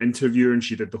to interview her and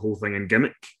she did the whole thing in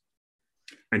gimmick?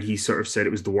 And he sort of said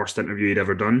it was the worst interview he'd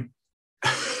ever done.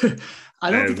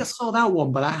 I don't think I saw that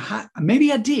one, but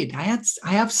maybe I did. I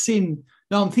have seen.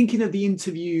 No, I'm thinking of the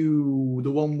interview,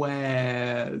 the one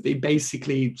where they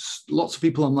basically, lots of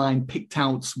people online picked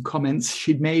out some comments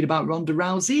she'd made about Ronda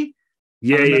Rousey.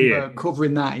 I remember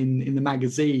covering that in the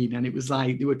magazine, and it was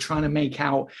like they were trying to make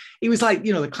out. It was like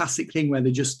the classic thing where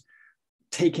they're just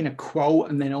taking a quote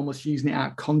and then almost using it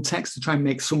out of context to try and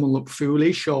make someone look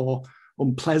foolish or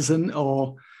unpleasant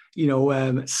or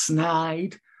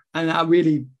snide. And I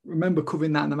really remember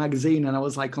covering that in the magazine, and I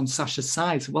was like on Sasha's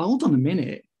side. So, well, hold on a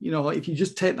minute. If you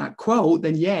just take that quote,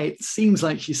 then yeah, it seems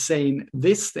like she's saying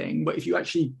this thing. But if you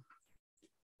actually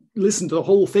listen to the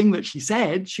whole thing that she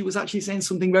said, she was actually saying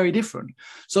something very different.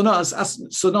 So no,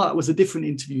 that was a different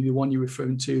interview, the one you're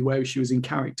referring to, where she was in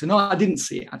character. No, I didn't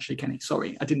see it actually, Kenny.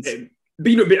 Sorry, I didn't see it.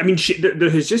 But I mean, there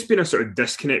has just been a sort of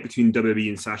disconnect between WWE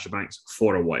and Sasha Banks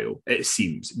for a while, it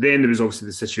seems. Then there was obviously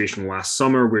the situation last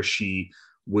summer where she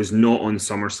was not on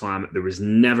SummerSlam. There was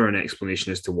never an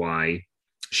explanation as to why.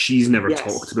 She's never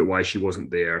talked about why she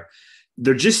wasn't there.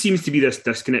 There just seems to be this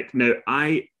disconnect. Now,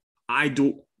 I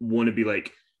don't want to be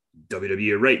like,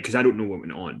 WWE are right, because I don't know what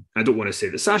went on. I don't want to say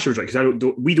that Sasha was right,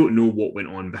 because we don't know what went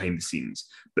on behind the scenes.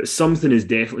 But something has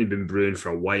definitely been brewing for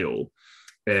a while.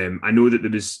 I know that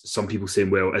there was some people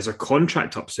saying, well, as her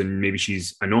contract up soon, maybe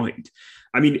she's annoyed.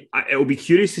 I mean, it'll be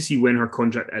curious to see when her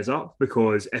contract is up,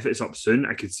 because if it's up soon,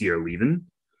 I could see her leaving.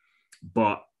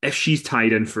 But if she's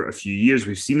tied in for a few years,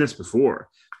 we've seen this before,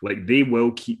 Like, they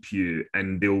will keep you,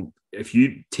 and if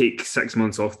you take 6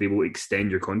 months off, they will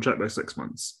extend your contract by 6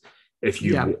 months if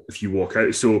you walk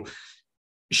out. So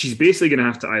she's basically going to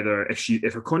have to either,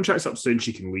 if her contract's up soon,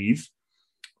 she can leave,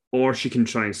 or she can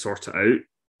try and sort it out.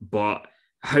 But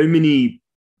how many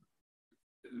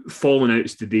falling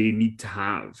outs do they need to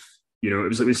have? You know, it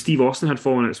was like when Steve Austin had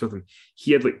fallen outs with him,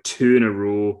 he had like 2 in a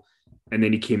row, and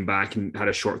then he came back and had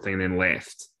a short thing and then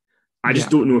left. I just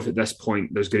don't know if at this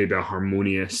point there's going to be a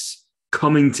harmonious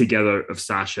coming together of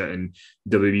Sasha and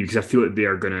WWE, because I feel like they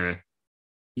are going to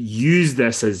use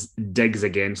this as digs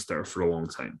against her for a long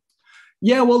time.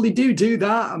 Yeah, well, they do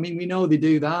that. I mean, we know they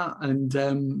do that.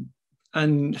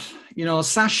 And you know,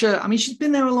 Sasha, I mean, she's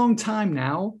been there a long time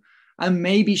now, and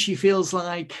maybe she feels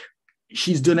like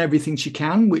she's done everything she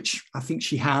can, which I think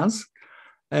she has.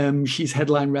 She's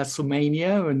headlined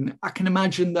WrestleMania, and I can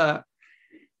imagine that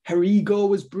her ego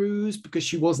was bruised because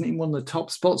she wasn't in one of the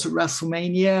top spots at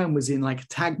WrestleMania and was in like a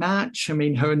tag match. I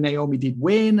mean, her and Naomi did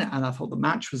win, and I thought the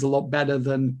match was a lot better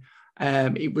than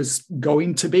it was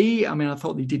going to be. I mean, I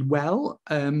thought they did well.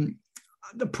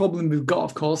 The problem we've got,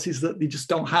 of course, is that they just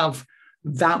don't have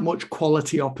that much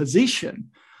quality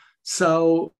opposition.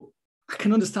 So I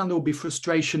can understand there will be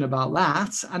frustration about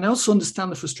that. And I also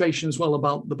understand the frustration as well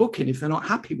about the booking if they're not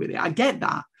happy with it. I get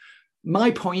that.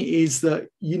 My point is that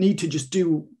you need to just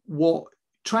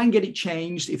try and get it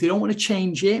changed. If they don't want to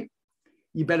change it,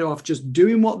 you're better off just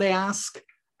doing what they ask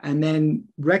and then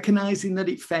recognizing that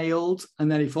it failed.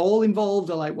 And then if all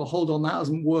involved are like, well, hold on, that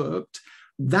hasn't worked,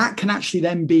 that can actually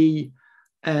then be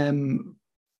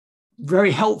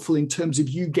very helpful in terms of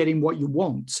you getting what you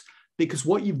want. Because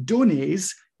what you've done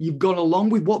is you've gone along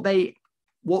with what they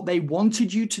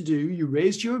wanted you to do. You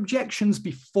raised your objections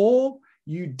before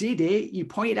you did it. You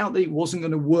pointed out that it wasn't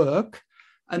going to work.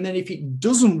 And then if it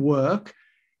doesn't work,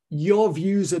 your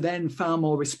views are then far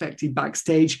more respected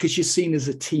backstage because you're seen as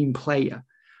a team player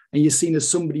and you're seen as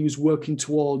somebody who's working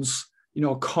towards, you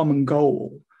know, a common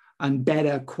goal and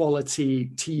better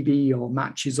quality TV or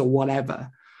matches or whatever.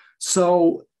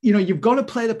 So, you know, you've got to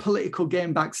play the political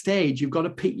game backstage. You've got to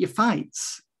pick your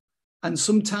fights. And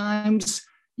sometimes,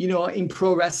 you know, in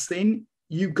pro wrestling,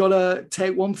 you've got to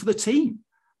take one for the team.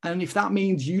 And if that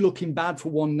means you looking bad for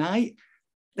one night,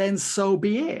 then so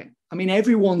be it. I mean,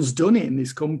 everyone's done it in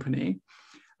this company.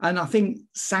 And I think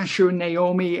Sasha and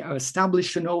Naomi are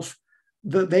established enough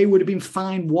that they would have been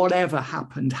fine whatever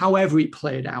happened, however it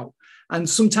played out. And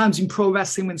sometimes in pro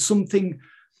wrestling, when something,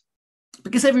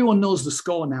 because everyone knows the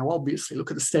score now, obviously, look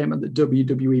at the statement that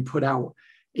WWE put out.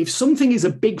 If something is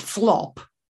a big flop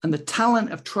and the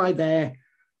talent have tried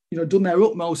done their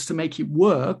utmost to make it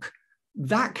work,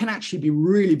 that can actually be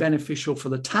really beneficial for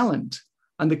the talent.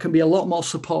 And there can be a lot more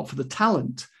support for the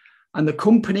talent. And the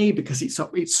company, because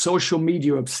it's social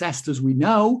media obsessed, as we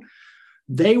know,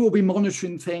 they will be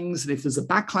monitoring things. And if there's a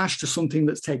backlash to something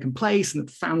that's taken place and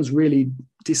the fans really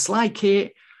dislike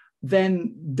it,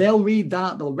 then they'll read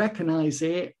that, they'll recognize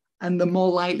it, and they're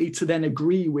more likely to then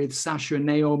agree with Sasha and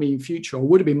Naomi in future, or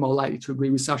would have been more likely to agree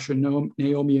with Sasha and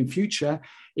Naomi in future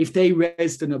if they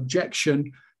raised an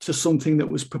objection to something that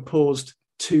was proposed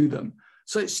to them.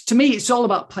 So to me, it's all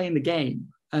about playing the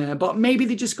game. But maybe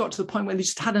they just got to the point where they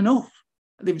just had enough.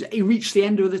 They reached the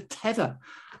end of the tether,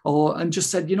 and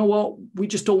just said, you know what, we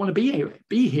just don't want to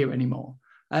be here anymore.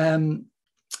 And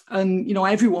you know,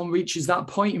 everyone reaches that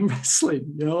point in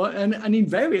wrestling, you know, and in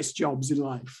various jobs in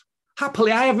life.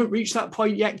 Happily, I haven't reached that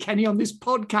point yet, Kenny, on this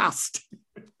podcast.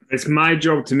 It's my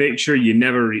job to make sure you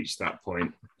never reach that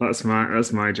point. That's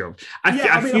my job.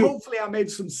 Hopefully I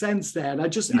made some sense there. And I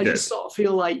just sort of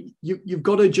feel like you've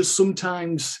got to just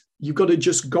sometimes, you've got to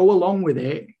just go along with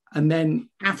it. And then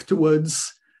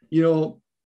afterwards, you know,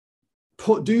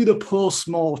 do the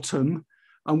post-mortem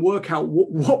and work out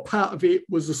what part of it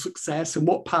was a success and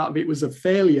what part of it was a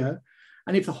failure.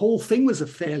 And if the whole thing was a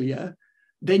failure,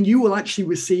 then you will actually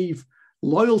receive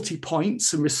loyalty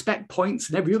points and respect points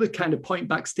and every other kind of point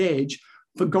backstage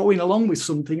for going along with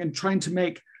something and trying to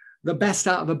make the best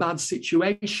out of a bad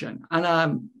situation.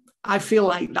 And I feel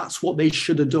like that's what they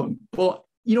should have done. But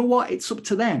you know what? It's up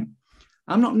to them.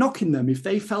 I'm not knocking them. If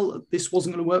they felt that this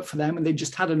wasn't going to work for them and they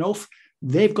just had enough,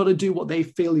 they've got to do what they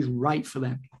feel is right for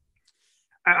them.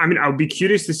 I mean, I'll be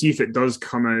curious to see if it does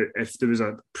come out, if there was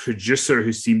a producer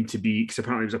who seemed to be, because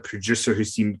apparently there was a producer who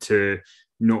seemed to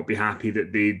not be happy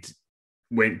that they'd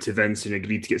went to Vince and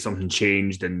agreed to get something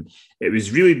changed. And it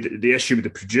was really the issue with the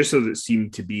producer that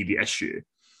seemed to be the issue.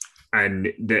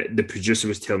 And the producer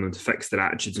was telling them to fix their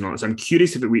attitudes and all that. So I'm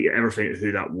curious if we ever find out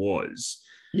who that was.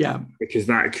 Yeah. Because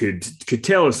that could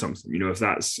tell us something, you know, if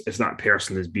that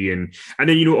person is being, and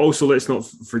then, you know, also let's not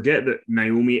forget that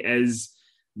Naomi is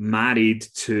married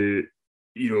to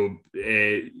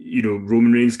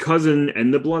Roman Reigns' cousin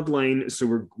in the bloodline.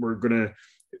 So we're gonna,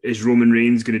 is Roman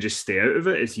Reigns gonna just stay out of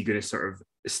it? Is he gonna sort of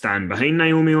stand behind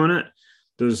Naomi on it?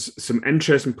 There's some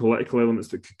interesting political elements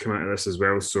that could come out of this as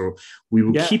well. So we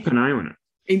will keep an eye on it.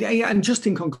 And just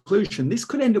in conclusion, this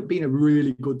could end up being a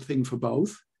really good thing for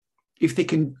both if they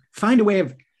can find a way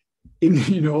of,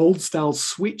 in old style,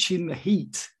 switching the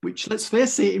heat. Which, let's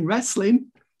face it, in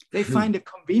wrestling, they find a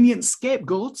convenient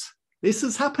scapegoat. This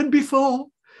has happened before.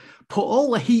 Put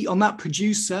all the heat on that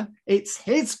producer. It's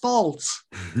his fault.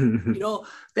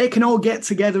 They can all get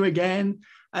together again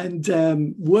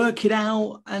and work it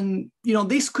out. And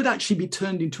this could actually be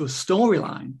turned into a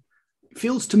storyline. It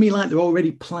feels to me like they're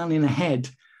already planning ahead.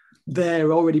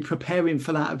 They're already preparing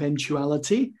for that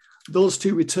eventuality. Those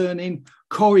two returning,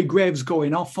 Corey Graves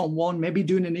going off on one, maybe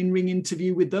doing an in-ring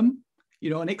interview with them,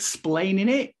 and explaining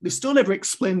it. They still never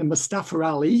explained the Mustafa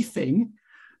Ali thing.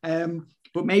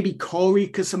 But maybe Corey,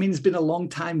 because, he's been a long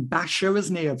time basher,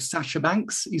 hasn't he, of Sasha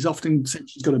Banks. He's often said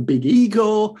she's got a big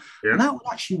ego. Yeah. And that would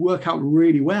actually work out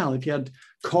really well if you had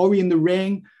Corey in the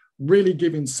ring, really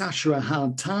giving Sasha a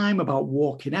hard time about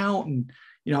walking out and,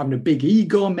 having a big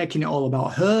ego and making it all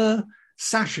about her.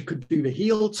 Sasha could do the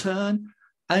heel turn.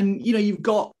 And, you've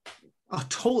got a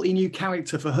totally new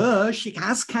character for her. She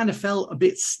has kind of felt a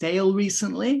bit stale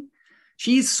recently.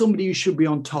 She's somebody who should be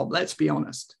on top, let's be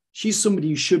honest. She's somebody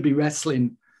who should be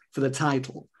wrestling for the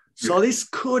title. So this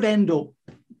could end up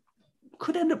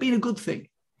being a good thing,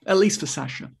 at least for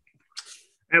Sasha.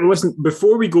 And listen,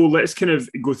 before we go, let's kind of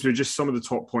go through just some of the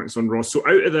top points on Raw. So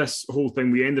out of this whole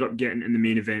thing, we ended up getting in the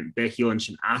main event Becky Lynch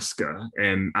and Asuka.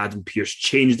 Adam Pearce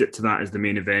changed it to that as the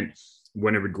main event.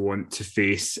 Winner would go on to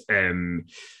face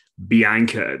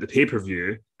Bianca at the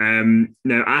pay-per-view.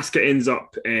 Now, Asuka ends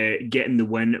up getting the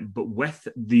win, but with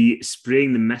the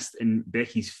spraying the mist in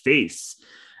Becky's face.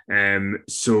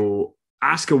 So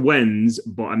Asuka wins,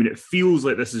 but it feels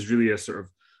like this is really a sort of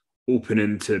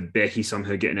opening to Becky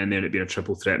somehow getting in there and it being a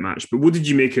triple threat match. But what did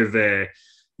you make of the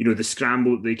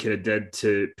scramble that they kind of did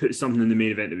to put something in the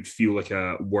main event that would feel like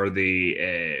a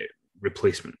worthy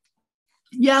replacement?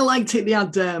 Yeah, I liked it. They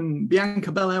had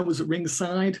Bianca Belair was at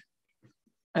ringside.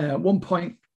 At one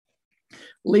point,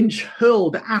 Lynch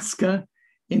hurled Asuka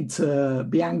into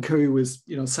Bianca, who was,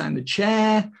 sat in the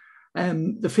chair.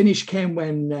 The finish came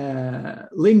when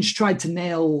Lynch tried to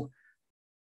nail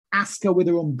Asuka with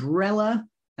her umbrella.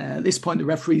 At this point, the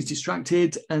referee's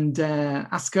distracted, and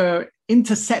Asuka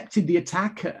intercepted the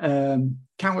attack,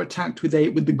 counterattacked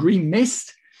with the green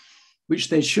mist, which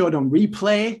they showed on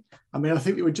replay. I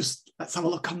think they were just, let's have a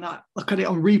look at it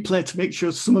on replay to make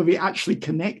sure some of it actually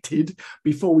connected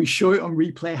before we show it on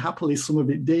replay. Happily, some of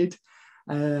it did.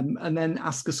 And then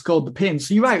Asuka scored the pin.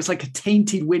 So you're right, it's like a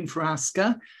tainted win for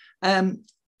Asuka. I thought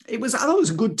it was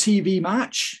a good TV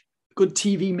match, good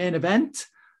TV main event.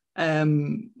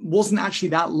 Wasn't actually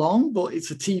that long, but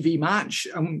it's a TV match.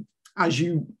 As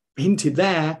you hinted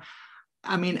there,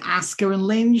 Asuka and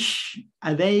Lynch,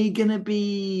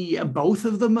 are both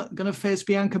of them going to face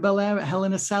Bianca Belair at Hell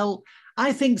in a Cell?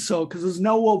 I think so, because there's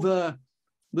no other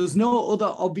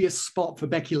obvious spot for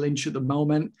Becky Lynch at the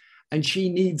moment, and she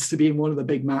needs to be in one of the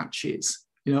big matches.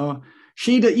 You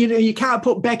can't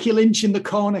put Becky Lynch in the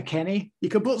corner, Kenny. You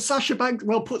can put Sasha Banks.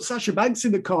 Well, put Sasha Banks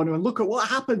in the corner and look at what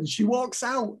happens. She walks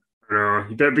out. No,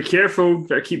 you better be careful.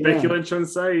 Better keep Becky Lynch on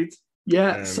side.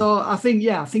 Yeah, so I think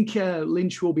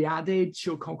Lynch will be added.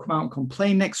 She'll come out and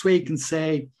complain next week and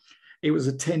say it was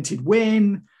a tainted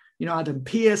win. Adam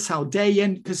Pearce, how dare you?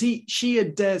 Because she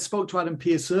had spoke to Adam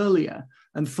Pearce earlier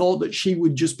and thought that she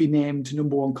would just be named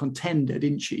number one contender,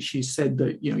 didn't she? She said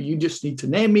that, you just need to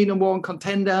name me number one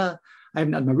contender. I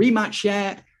haven't had my rematch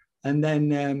yet. And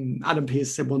then Adam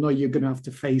Pearce said, well, no, you're going to have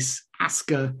to face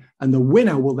Asuka, and the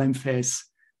winner will then face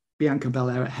Bianca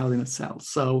Belair at Hell in a Cell.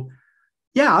 So,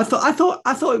 yeah, I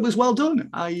thought it was well done.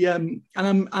 I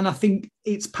think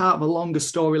it's part of a longer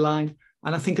storyline,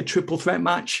 and I think a triple threat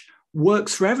match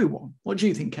works for everyone. What do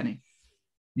you think, Kenny?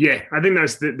 Yeah, I think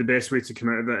that's the best way to come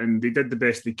out of it, and they did the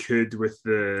best they could with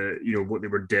what they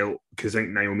were dealt, because I think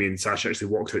Naomi and Sasha actually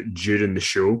walked out during the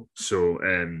show. So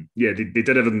they did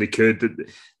everything they could.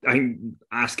 I think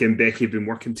Asuka and Becky have been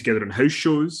working together on house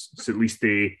shows, so at least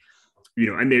they.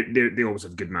 And they always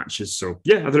have good matches. So,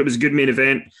 yeah, I thought it was a good main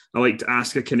event. I liked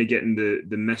Asuka kind of getting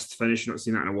the missed finish. Not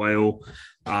seen that in a while.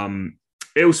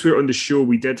 Elsewhere on the show,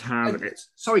 we did have...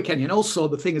 Sorry, Kenny. And also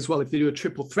the thing as well, if they do a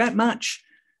triple threat match,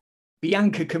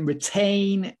 Bianca can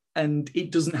retain, and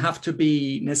it doesn't have to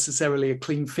be necessarily a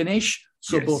clean finish.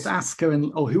 So both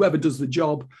Asuka or whoever does the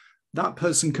job, that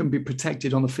person can be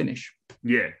protected on the finish.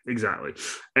 Yeah, exactly.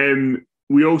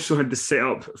 we also had the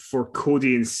setup for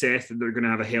Cody and Seth that they're going to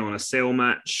have a Hell in a Cell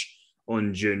match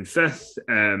on June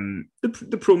 5th.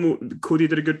 The promo, Cody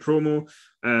did a good promo.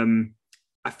 I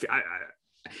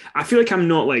feel like I'm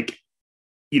not like,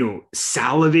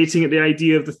 salivating at the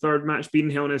idea of the third match being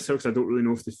Hell in a Cell, because I don't really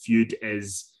know if the feud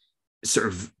is sort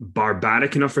of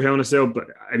barbaric enough for Hell in a Cell. But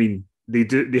I mean,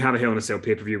 they have a Hell in a Cell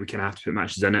pay-per-view. We kind of have to put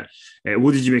matches in it.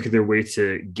 What did you make of their way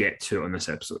to get to it on this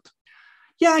episode?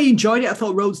 Yeah, I enjoyed it. I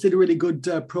thought Rhodes did a really good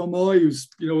promo. He was,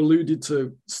 alluded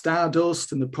to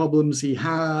Stardust and the problems he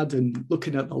had, and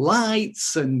looking at the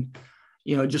lights, and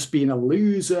just being a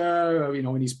loser.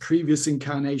 In his previous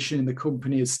incarnation in the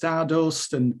company as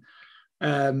Stardust, and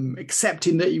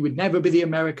accepting that he would never be the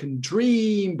American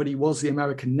Dream, but he was the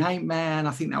American Nightmare. And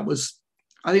I think that was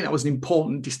an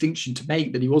important distinction to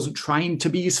make, that he wasn't trying to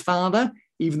be his father,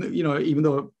 even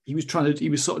though he's trying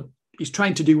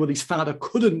to do what his father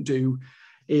couldn't do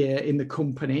in the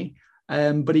company,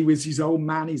 but he was his own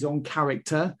man, his own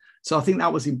character. So I think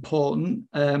that was important.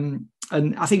 And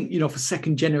I think, for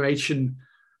second generation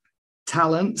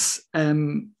talents,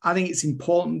 I think it's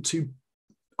important to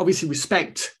obviously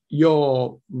respect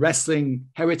your wrestling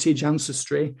heritage,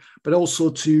 ancestry, but also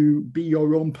to be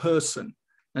your own person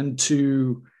and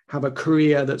to have a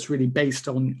career that's really based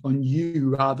on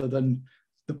you rather than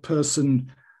the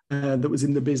person that was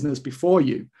in the business before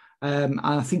you. And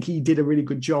I think he did a really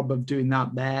good job of doing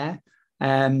that there.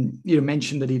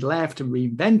 Mentioned that he'd left and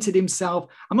reinvented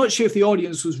himself. I'm not sure if the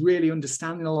audience was really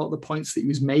understanding a lot of the points that he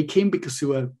was making, because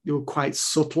they were quite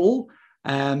subtle,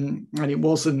 and it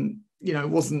wasn't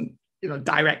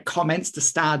direct comments to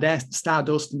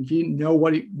Stardust. And if you didn't know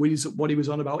what he was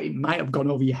on about, it might have gone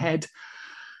over your head.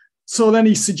 So then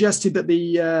he suggested that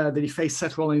that he faced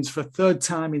Seth Rollins for a third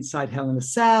time inside Hell in a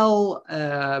Cell.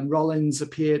 Rollins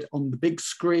appeared on the big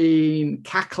screen,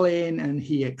 cackling, and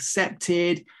he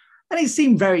accepted. And it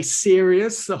seemed very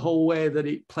serious the whole way that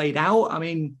it played out. I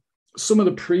mean, some of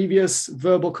the previous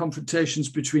verbal confrontations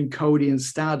between Cody and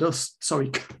Stardust,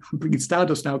 sorry, I'm bringing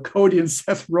Stardust now, Cody and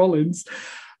Seth Rollins,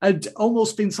 had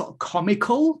almost been sort of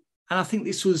comical. And I think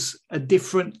this was a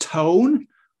different tone,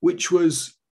 which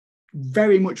was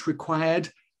very much required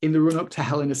in the run-up to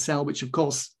Hell in a Cell, which, of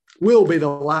course, will be the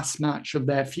last match of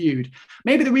their feud.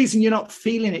 Maybe the reason you're not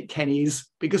feeling it, Kenny, is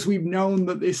because we've known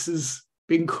that this has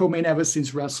been coming ever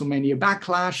since WrestleMania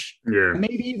Backlash. Yeah. And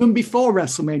maybe even before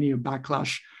WrestleMania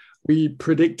Backlash, we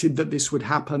predicted that this would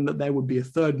happen, that there would be a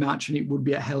third match, and it would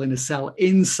be a Hell in a Cell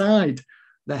inside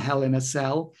the Hell in a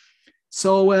Cell.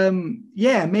 So,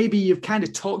 maybe you've kind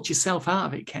of talked yourself out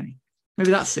of it, Kenny.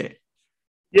 Maybe that's it.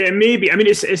 Yeah, maybe. I mean,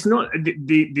 it's not.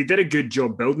 They did a good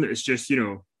job building it. It's just,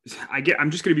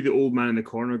 I'm just going to be the old man in the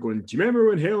corner going, do you remember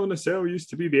when Hell in a Cell used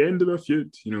to be the end of a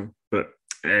feud? But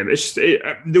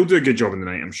they'll do a good job in the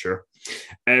night, I'm sure.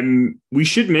 We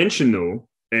should mention, though,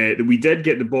 that we did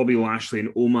get the Bobby Lashley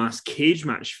and Omos cage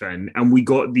match fin, and we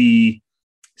got the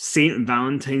St.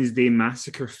 Valentine's Day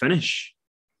Massacre finish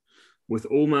with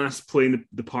Omos playing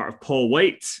the part of Paul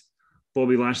White,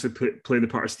 Bobby Lashley playing the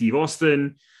part of Steve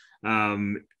Austin.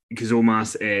 Because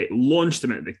Omos launched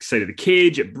him at the side of the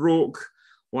cage, it broke.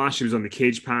 Lashley was on the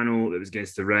cage panel that was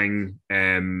against the ring.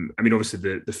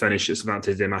 Obviously the finish at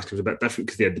Valentine's Day Massacre was a bit different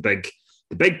because they had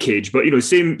the big cage, but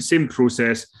same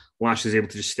process. Lashley's able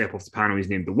to just step off the panel. He's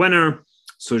named the winner,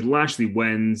 so Lashley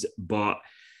wins. But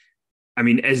I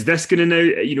mean, is this going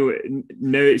to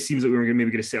now it seems like we're maybe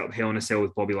going to set up Hell in a Cell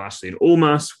with Bobby Lashley and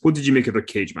Omos. What did you make of their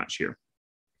cage match here?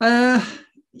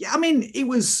 It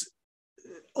was.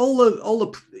 All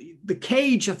the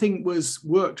cage, I think,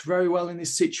 worked very well in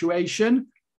this situation.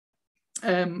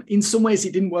 In some ways,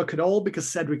 it didn't work at all because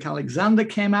Cedric Alexander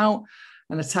came out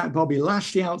and attacked Bobby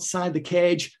Lashley outside the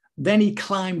cage. Then he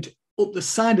climbed up the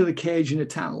side of the cage and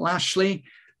attacked Lashley.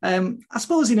 I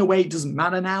suppose in a way it doesn't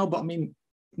matter now, but I mean,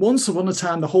 once upon a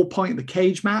time, the whole point of the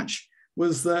cage match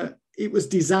was that it was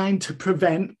designed to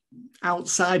prevent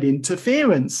outside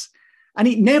interference. And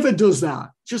it never does that.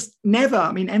 Just never.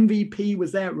 I mean, MVP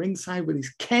was there at ringside with his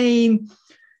cane,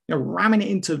 ramming it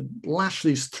into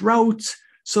Lashley's throat.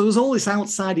 So there's all this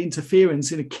outside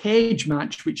interference in a cage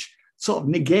match, which sort of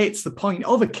negates the point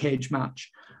of a cage match.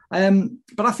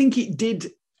 But I think it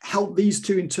did help these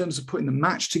two in terms of putting the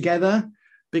match together,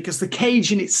 because the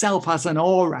cage in itself has an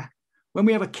aura. When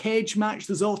we have a cage match,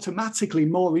 there's automatically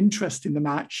more interest in the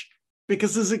match,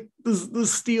 because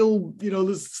there's still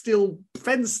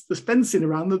fencing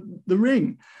around the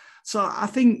ring. So I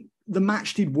think the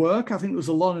match did work. I think there was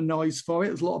a lot of noise for it.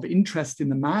 There's a lot of interest in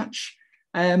the match.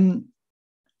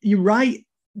 You're right.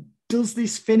 Does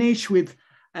this finish with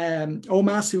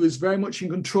Omos, who was very much in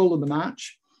control of the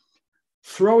match?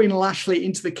 throwing Lashley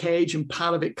into the cage and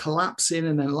part of it collapsing,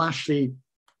 and then Lashley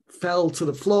fell to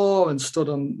the floor and stood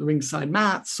on the ringside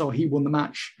mat. So he won the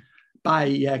match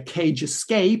by cage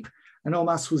escape. And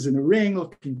Omos was in the ring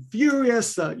looking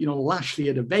furious that, Lashley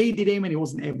had evaded him and he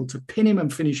wasn't able to pin him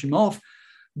and finish him off.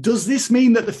 Does this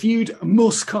mean that the feud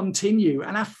must continue?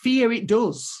 And I fear it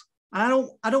does. And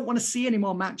I don't want to see any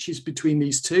more matches between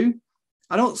these two.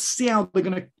 I don't see how they're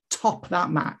going to top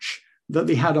that match that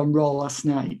they had on Raw last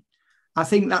night. I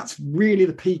think that's really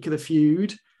the peak of the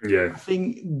feud. Yeah. I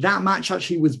think that match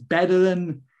actually was better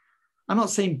than, I'm not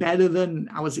saying better than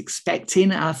I was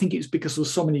expecting. I think it's because there were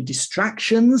so many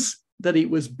distractions that it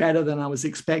was better than I was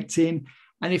expecting.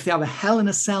 And if they have a Hell in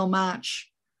a Cell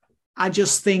match, I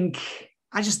just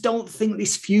don't think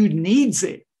this feud needs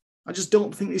it. I just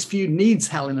don't think this feud needs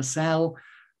Hell in a Cell.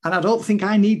 And I don't think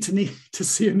I need to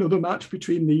see another match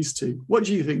between these two. What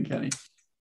do you think, Kenny?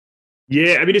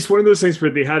 Yeah, I mean, it's one of those things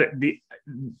where they had it.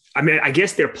 I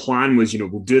guess their plan was,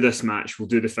 we'll do this match, we'll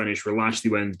do the finish where Lashley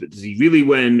wins, but does he really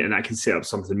win? And that can set up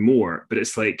something more. But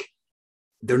it's like,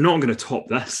 they're not going to top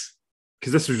this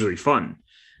because this was really fun.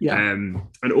 Yeah. And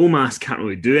Omos can't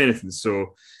really do anything.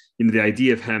 So, the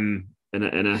idea of him in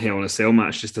a Hell in a Cell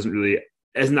match just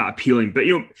isn't that appealing. But,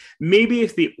 maybe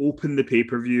if they open the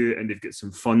pay-per-view and they've got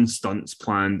some fun stunts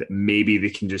planned, maybe they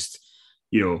can just,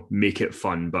 make it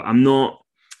fun. But I'm not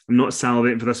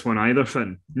salivating for this one either,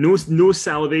 Finn. No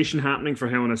salivation happening for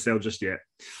Hell in a Cell just yet.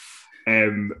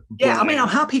 I'm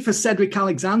happy for Cedric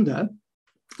Alexander.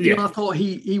 I thought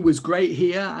he was great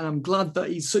here, and I'm glad that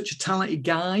he's such a talented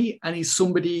guy, and he's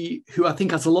somebody who I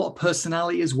think has a lot of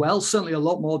personality as well, certainly a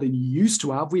lot more than he used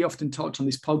to have. We often talked on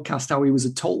this podcast how he was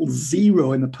a total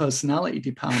zero in the personality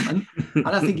department, and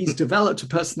I think he's developed a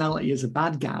personality as a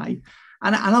bad guy.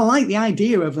 And I like the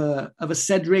idea of a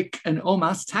Cedric and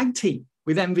Omos tag team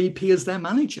with MVP as their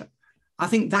manager. I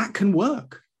think that can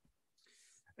work.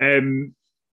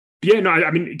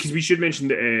 Because we should mention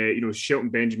that Shelton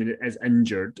Benjamin is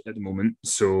injured at the moment,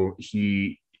 so but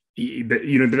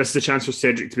this is a chance for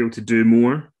Cedric to be able to do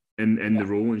more in the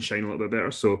role and shine a little bit better.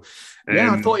 So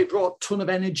I thought he brought a ton of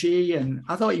energy, and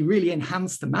I thought he really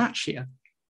enhanced the match here.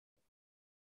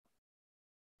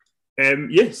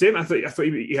 Same. I thought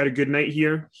he had a good night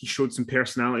here. He showed some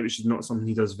personality, which is not something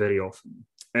he does very often.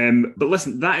 But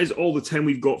listen, that is all the time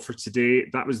we've got for today.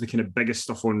 That was the kind of biggest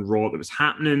stuff on Raw that was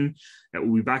happening.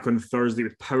 We'll be back on Thursday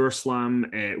with Power Slam,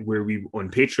 where we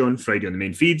on Patreon, Friday on the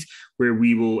main feed, where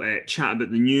we will chat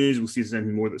about the news. We'll see if there's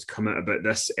anything more that's come out about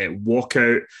this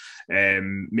walkout.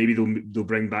 Maybe they'll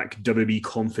bring back WWE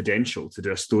Confidential to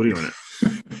do a story on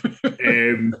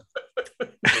it.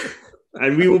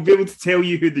 And we will be able to tell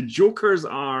you who the Jokers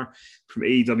are from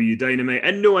AEW Dynamite.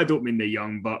 And no, I don't mean the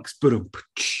Young Bucks, but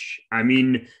I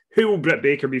mean, who will Britt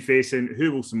Baker be facing?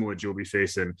 Who will Samoa Joe be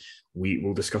facing? We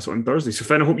will discuss it on Thursday. So,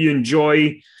 Finn, I hope you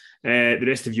enjoy the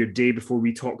rest of your day before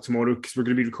we talk tomorrow, because we're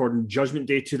going to be recording Judgment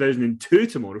Day 2002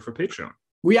 tomorrow for Patreon.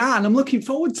 We are, and I'm looking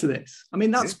forward to this. I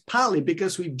mean, that's partly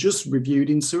because we've just reviewed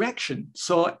Insurrection.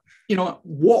 So,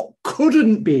 what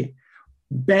couldn't be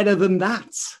better than that?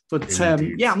 But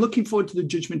I'm looking forward to the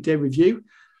Judgment Day review.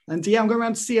 And I'm going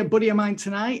around to see a buddy of mine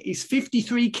tonight. He's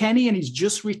 53, Kenny, and he's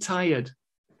just retired.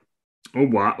 Oh,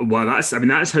 wow. Well, that's how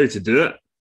to do it.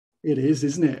 It is,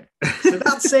 isn't it? So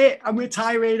that's it. I'm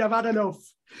retiring. I've had enough.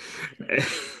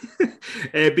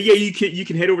 But yeah, you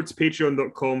can head over to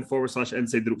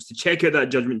patreon.com/Inside the Ropes to check out that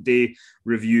Judgment Day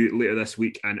review later this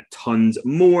week and tons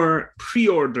more.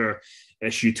 Pre-order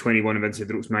issue 21 of Inside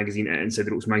the Ropes magazine at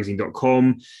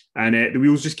InsideTheRopesMagazine.com. And the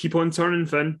wheels just keep on turning,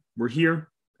 Finn. We're here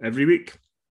every week.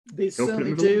 They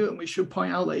certainly do. And we should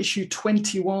point out that issue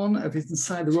 21 of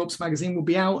Inside the Ropes magazine will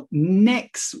be out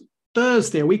next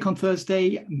Thursday, a week on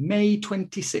Thursday, May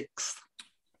 26th.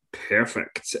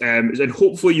 Perfect. And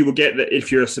hopefully you will get that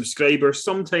if you're a subscriber.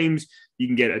 Sometimes you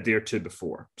can get it a day or two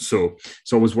before. So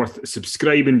it's always worth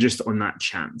subscribing just on that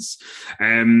chance.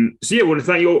 So yeah, I want to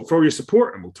thank you all for all your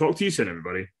support, and we'll talk to you soon,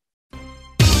 everybody.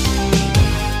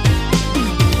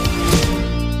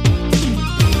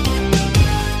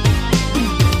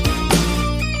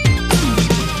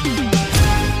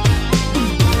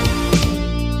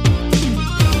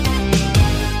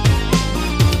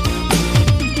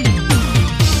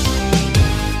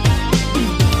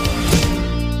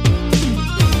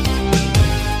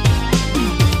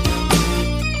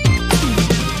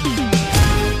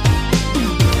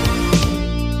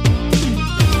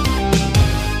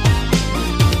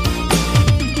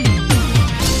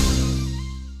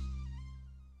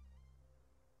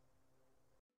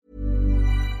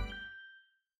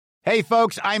 Hey,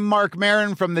 folks, I'm Mark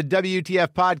Maron from the WTF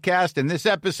Podcast, and this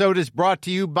episode is brought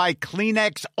to you by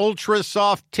Kleenex Ultra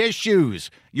Soft Tissues,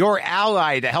 your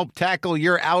ally to help tackle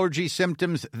your allergy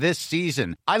symptoms this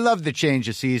season. I love the change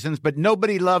of seasons, but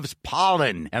nobody loves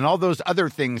pollen and all those other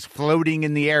things floating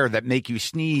in the air that make you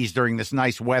sneeze during this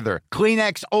nice weather.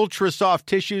 Kleenex Ultra Soft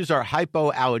Tissues are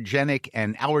hypoallergenic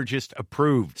and allergist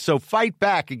approved, so fight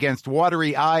back against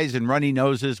watery eyes and runny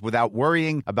noses without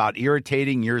worrying about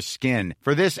irritating your skin.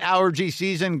 For this allergy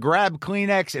season, grab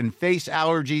Kleenex and face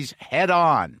allergies head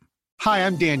on. Hi,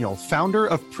 I'm Daniel, founder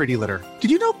of Pretty Litter.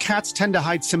 Did you know cats tend to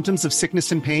hide symptoms of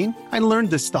sickness and pain? I learned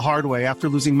this the hard way after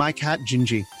losing my cat,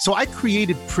 Gingy. So I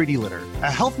created Pretty Litter,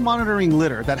 a health monitoring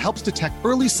litter that helps detect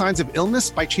early signs of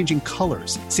illness by changing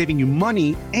colors, saving you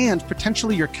money and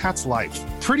potentially your cat's life.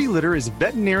 Pretty Litter is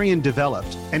veterinarian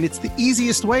developed, and it's the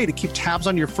easiest way to keep tabs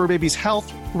on your fur baby's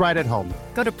health right at home.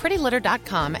 Go to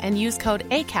prettylitter.com and use code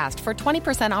ACAST for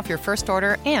 20% off your first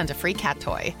order and a free cat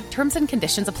toy. Terms and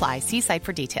conditions apply. See site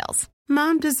for details.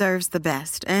 Mom deserves the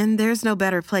best, and there's no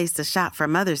better place to shop for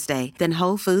Mother's Day than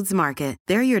Whole Foods Market.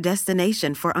 They're your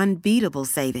destination for unbeatable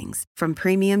savings, from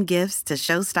premium gifts to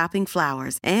show-stopping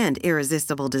flowers and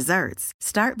irresistible desserts.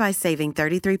 Start by saving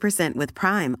 33% with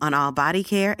Prime on all body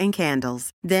care and candles.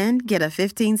 Then get a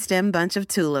 15-stem bunch of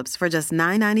tulips for just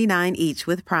 $9.99 each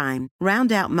with Prime.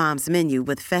 Round out Mom's menu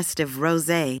with festive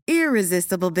rosé,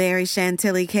 irresistible berry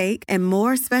chantilly cake, and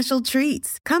more special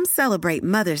treats. Come celebrate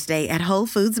Mother's Day at Whole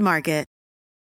Foods Market.